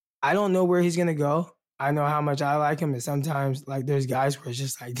I don't know where he's going to go. I know how much I like him. And sometimes like there's guys where it's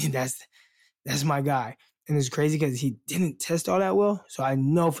just like, that's my guy. And it's crazy because he didn't test all that well. So I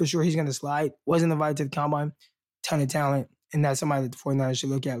know for sure he's going to slide. Wasn't invited to the combine. Ton of talent. And that's somebody that the 49ers should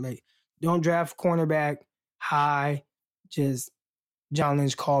look at late. Don't draft cornerback high. Just John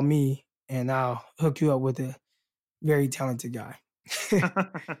Lynch, call me and I'll hook you up with a very talented guy.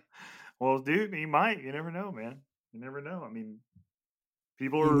 Well, dude, he might. You never know, man. You never know. I mean,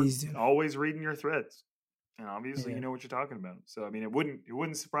 people are always reading your threads. And obviously, you know what you're talking about. So, I mean, it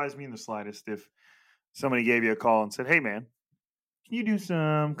wouldn't surprise me in the slightest if somebody gave you a call and said, hey, man, can you do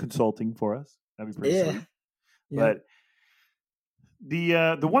some consulting for us? That'd be pretty sweet. Yeah. But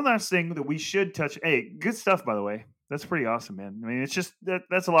the one last thing that we should touch, hey, good stuff, by the way. That's pretty awesome, man. I mean, it's just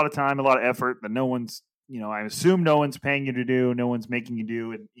that's a lot of time, a lot of effort that no one's, I assume no one's paying you to do, no one's making you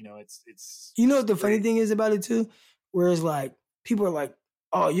do. And, it's. You know what the funny thing is about it, too? Whereas, like, people are like,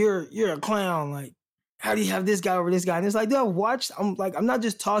 oh, you're a clown. Like, how do you have this guy over this guy? And it's like, dude, I've watched. I'm not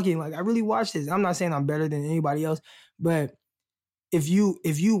just talking. Like, I really watched this. I'm not saying I'm better than anybody else, but if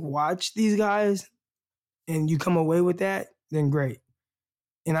you watch these guys and you come away with that, then great.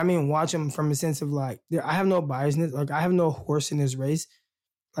 And I mean, watch them from a sense of like, I have no biasness. Like, I have no horse in this race.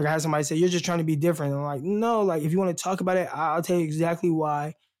 Like, I had somebody say, you're just trying to be different. And I'm like, no, like, if you want to talk about it, I'll tell you exactly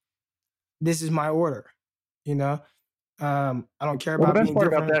why this is my order. I don't care about the best being part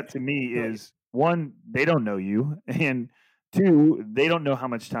different. about that to me is, one, they don't know you. And 2, they don't know how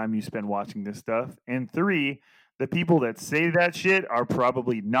much time you spend watching this stuff. And 3, the people that say that shit are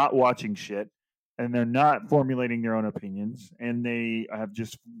probably not watching shit. And they're not formulating their own opinions. And they have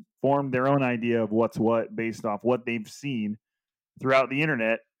just formed their own idea of what's what based off what they've seen throughout the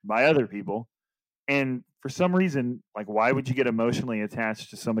internet by other people. And for some reason, like, why would you get emotionally attached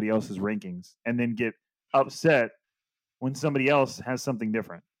to somebody else's rankings and then get upset when somebody else has something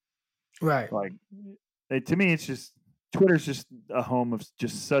different? Right. Like, to me, it's just, Twitter's just a home of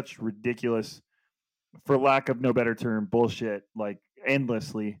just such ridiculous, for lack of no better term, bullshit, like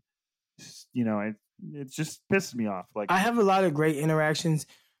endlessly. It just pisses me off. Like, I have a lot of great interactions,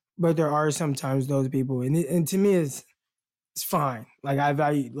 but there are sometimes those people, and to me, it's fine. Like, I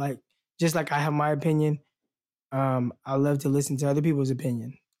value, like, just like I have my opinion. I love to listen to other people's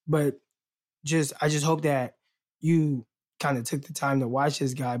opinion, but I just hope that you kind of took the time to watch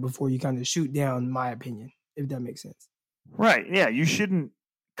this guy before you kind of shoot down my opinion, if that makes sense. Right. Yeah. You shouldn't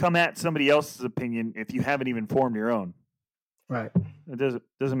come at somebody else's opinion if you haven't even formed your own. Right. It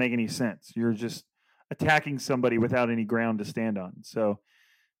doesn't make any sense. You're just attacking somebody without any ground to stand on. So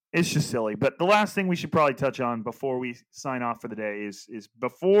it's just silly. But the last thing we should probably touch on before we sign off for the day is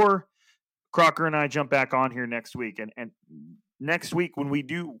before Crocker and I jump back on here next week, and next week when we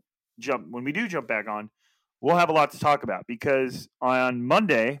do jump back on, we'll have a lot to talk about, because on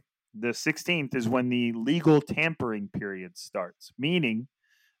Monday, the 16th, is when the legal tampering period starts, meaning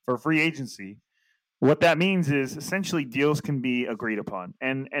for free agency. What that means is essentially deals can be agreed upon.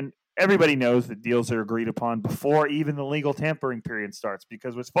 And everybody knows that deals are agreed upon before even the legal tampering period starts,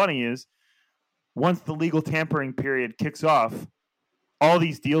 because what's funny is once the legal tampering period kicks off, all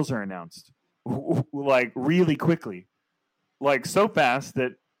these deals are announced like really quickly, like so fast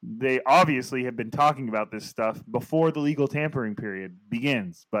that they obviously have been talking about this stuff before the legal tampering period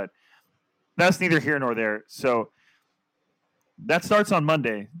begins. But that's neither here nor there. So that starts on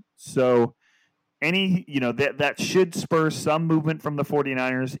Monday. So that should spur some movement from the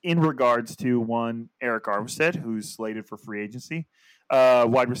 49ers in regards to, one, Eric Armstead, who's slated for free agency,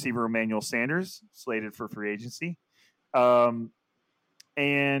 wide receiver Emmanuel Sanders, slated for free agency, and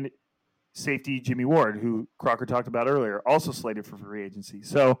safety Jimmy Ward, who Crocker talked about earlier, also slated for free agency.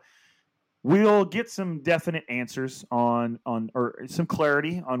 So we'll get some definite answers or some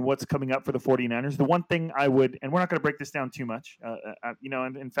clarity on what's coming up for the 49ers. The one thing I would, and we're not going to break this down too much,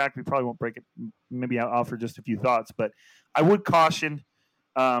 and in fact, we probably won't break it. Maybe I'll offer just a few thoughts, but I would caution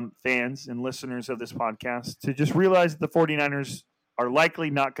fans and listeners of this podcast to just realize that the 49ers are likely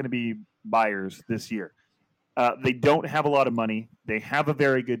not going to be buyers this year. They don't have a lot of money. They have a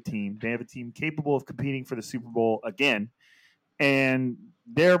very good team. They have a team capable of competing for the Super Bowl again. And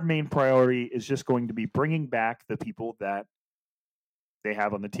their main priority is just going to be bringing back the people that they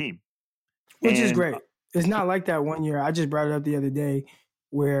have on the team. Which is great. It's not like that one year. I just brought it up the other day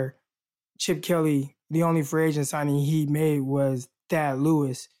where Chip Kelly, the only free agent signing he made was Thad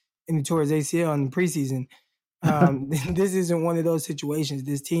Lewis, and he tore his ACL in the preseason. This isn't one of those situations.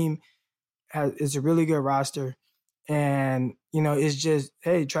 This team is a really good roster. And, it's just,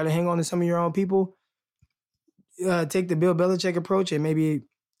 hey, try to hang on to some of your own people. Take the Bill Belichick approach and maybe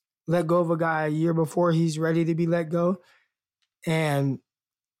let go of a guy a year before he's ready to be let go. And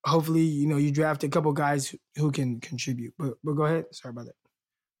hopefully, you draft a couple guys who can contribute. But go ahead. Sorry about that.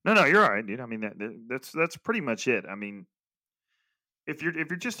 No, you're all right, dude. I mean, that's pretty much it. I mean, if you're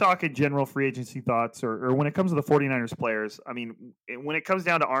just talking general free agency thoughts, or when it comes to the 49ers players, I mean, when it comes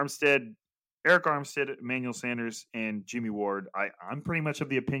down to Armstead, Eric Armstead, Emmanuel Sanders, and Jimmy Ward, I'm pretty much of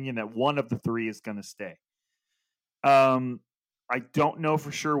the opinion that one of the three is going to stay. I don't know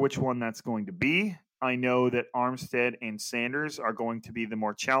for sure which one that's going to be. I know that Armstead and Sanders are going to be the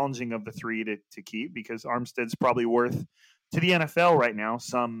more challenging of the three to keep, because Armstead's probably worth to the NFL right now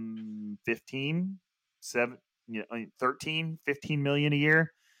some 13, 15 million a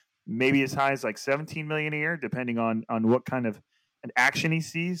year, maybe as high as like 17 million a year, depending on what kind of an action he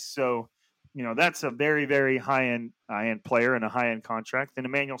sees. So, that's a very, very high-end player and a high-end contract. And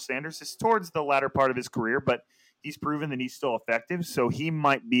Emmanuel Sanders is towards the latter part of his career, but he's proven that he's still effective. So he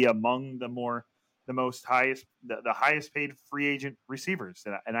might be among the highest paid free agent receivers.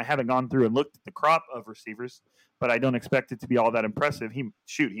 And I haven't gone through and looked at the crop of receivers, but I don't expect it to be all that impressive.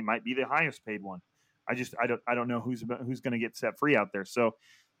 He might be the highest paid one. I don't know who's going to get set free out there. So,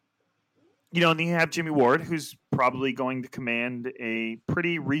 and then you have Jimmy Ward, who's probably going to command a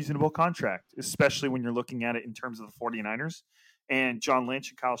pretty reasonable contract, especially when you're looking at it in terms of the 49ers. And John Lynch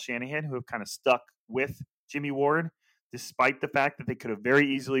and Kyle Shanahan, who have kind of stuck with Jimmy Ward, despite the fact that they could have very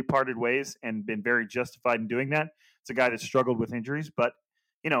easily parted ways and been very justified in doing that. It's a guy that struggled with injuries, but,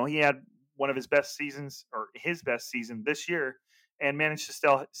 he had one of his best seasons, or his best season this year, and managed to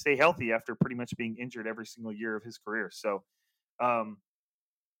still stay healthy after pretty much being injured every single year of his career. So,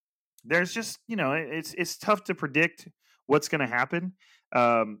 there's just, it's tough to predict what's going to happen.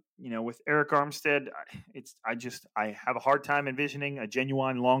 With Eric Armstead, I have a hard time envisioning a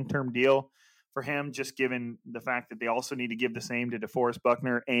genuine long-term deal for him, just given the fact that they also need to give the same to DeForest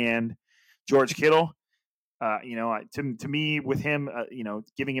Buckner and George Kittle. To me, with him,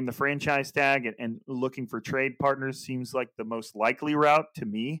 giving him the franchise tag and looking for trade partners seems like the most likely route to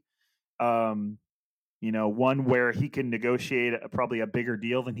me. One where he can negotiate probably a bigger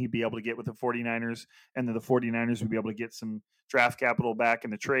deal than he'd be able to get with the 49ers, and then the 49ers would be able to get some draft capital back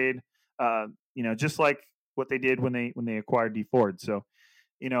in the trade, just like what they did when they acquired Dee Ford. So,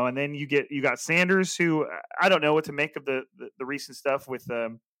 and then you got Sanders, who I don't know what to make of the recent stuff with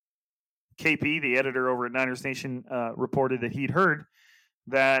KP, the editor over at Niners Nation, reported that he'd heard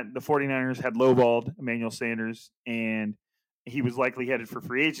that the 49ers had lowballed Emmanuel Sanders and he was likely headed for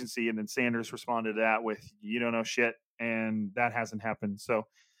free agency. And then Sanders responded to that with, you don't know shit. And that hasn't happened. So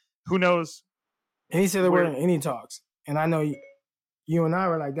who knows? And he said there weren't any talks. And I know you and I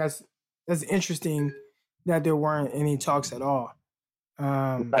were like, that's interesting that there weren't any talks at all.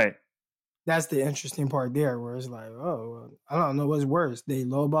 Right. That's the interesting part there, where it's like, oh, I don't know what's worse. They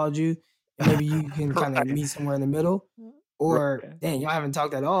lowballed you, and maybe you can kind of meet somewhere in the middle, or dang, y'all haven't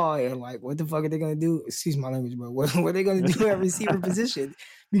talked at all, and like, what the fuck are they gonna do? Excuse my language, bro. What are they gonna do at receiver position?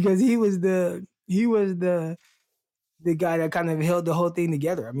 Because he was the guy that kind of held the whole thing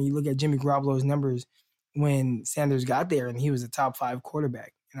together. I mean, you look at Jimmy Garoppolo's numbers when Sanders got there, and he was a top 5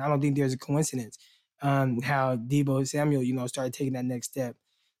 quarterback. And I don't think there's a coincidence how Deebo Samuel, started taking that next step.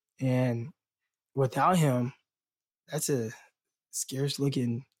 And without him, that's a scarce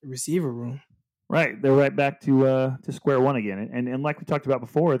looking receiver room. Right. They're right back to square one again. And like we talked about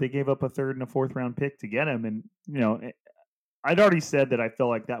before, they gave up a 3rd and a 4th round pick to get him. And, I'd already said that I felt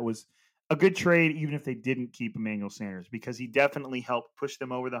like that was a good trade, even if they didn't keep Emmanuel Sanders, because he definitely helped push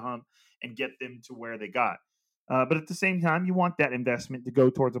them over the hump and get them to where they got. But at the same time, you want that investment to go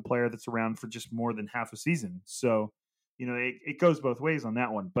towards a player that's around for just more than half a season. So, it goes both ways on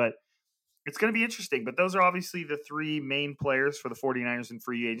that one. But it's going to be interesting. But those are obviously the 3 main players for the 49ers in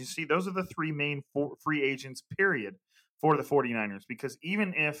free agency. Those are the 3 main free agents, period, for the 49ers. Because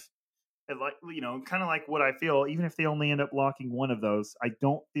even if, kind of like what I feel, even if they only end up locking one of those, I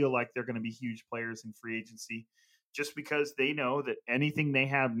don't feel like they're going to be huge players in free agency, just because they know that anything they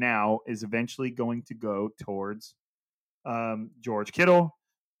have now is eventually going to go towards George Kittle,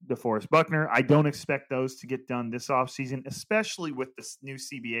 DeForest Buckner. I don't expect those to get done this offseason, especially with this new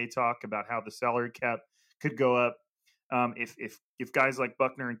CBA talk about how the salary cap could go up. If guys like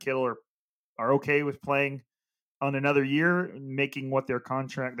Buckner and Kittle are okay with playing on another year, making what their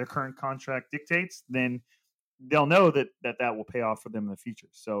current contract dictates, then they'll know that will pay off for them in the future.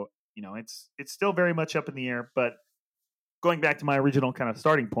 So, it's still very much up in the air. But going back to my original kind of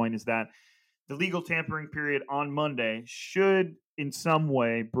starting point is that the legal tampering period on Monday should in some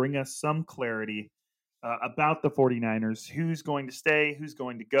way bring us some clarity about the 49ers, who's going to stay, who's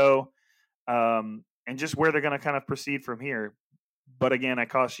going to go, and just where they're going to kind of proceed from here. But again, I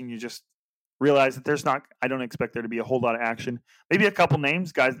caution you, just realize that I don't expect there to be a whole lot of action. Maybe a couple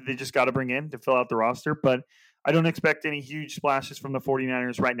names, guys that they just got to bring in to fill out the roster, but I don't expect any huge splashes from the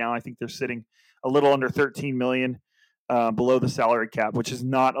 49ers right now. I think they're sitting a little under $13 million below the salary cap, which is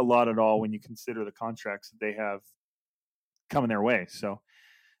not a lot at all when you consider the contracts that they have coming their way. So,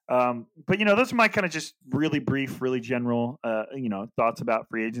 but those are my kind of just really brief, really general, thoughts about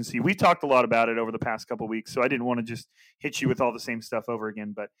free agency. We talked a lot about it over the past couple of weeks, so I didn't want to just hit you with all the same stuff over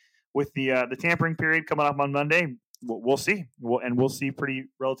again. But with the tampering period coming up on Monday, we'll see. We'll see pretty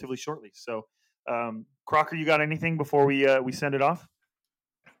relatively shortly. So, Crocker, you got anything before we send it off?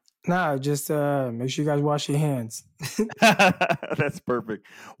 No, just make sure you guys wash your hands. That's perfect.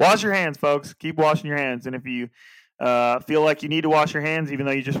 Wash your hands, folks. Keep washing your hands. And if you feel like you need to wash your hands, even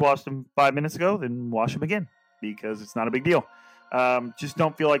though you just washed them 5 minutes ago, then wash them again, because it's not a big deal. Just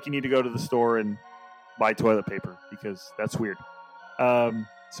don't feel like you need to go to the store and buy toilet paper, because that's weird.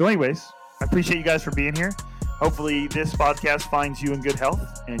 So anyways, I appreciate you guys for being here. Hopefully this podcast finds you in good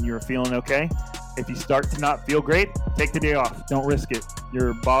health and you're feeling okay. If you start to not feel great, take the day off. Don't risk it.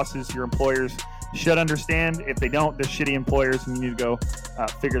 Your bosses, your employers should understand. If they don't, they're shitty employers, and you need to go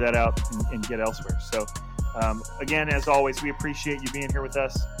figure that out and get elsewhere. So, again, as always, we appreciate you being here with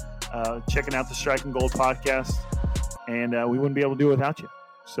us, checking out the Striking Gold podcast, and we wouldn't be able to do it without you.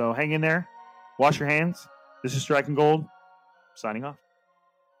 So hang in there. Wash your hands. This is Striking Gold, signing off.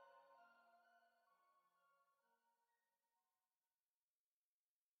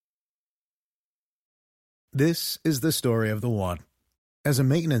 This is the story of the one. As a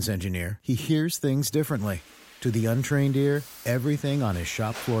maintenance engineer, he hears things differently. To the untrained ear, everything on his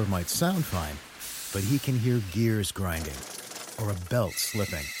shop floor might sound fine, but he can hear gears grinding or a belt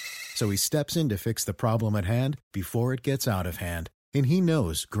slipping. So he steps in to fix the problem at hand before it gets out of hand. And he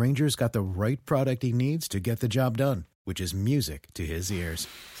knows Grainger's got the right product he needs to get the job done, which is music to his ears.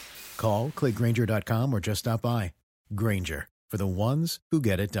 Call, click Grainger.com, or just stop by. Grainger, for the ones who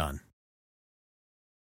get it done.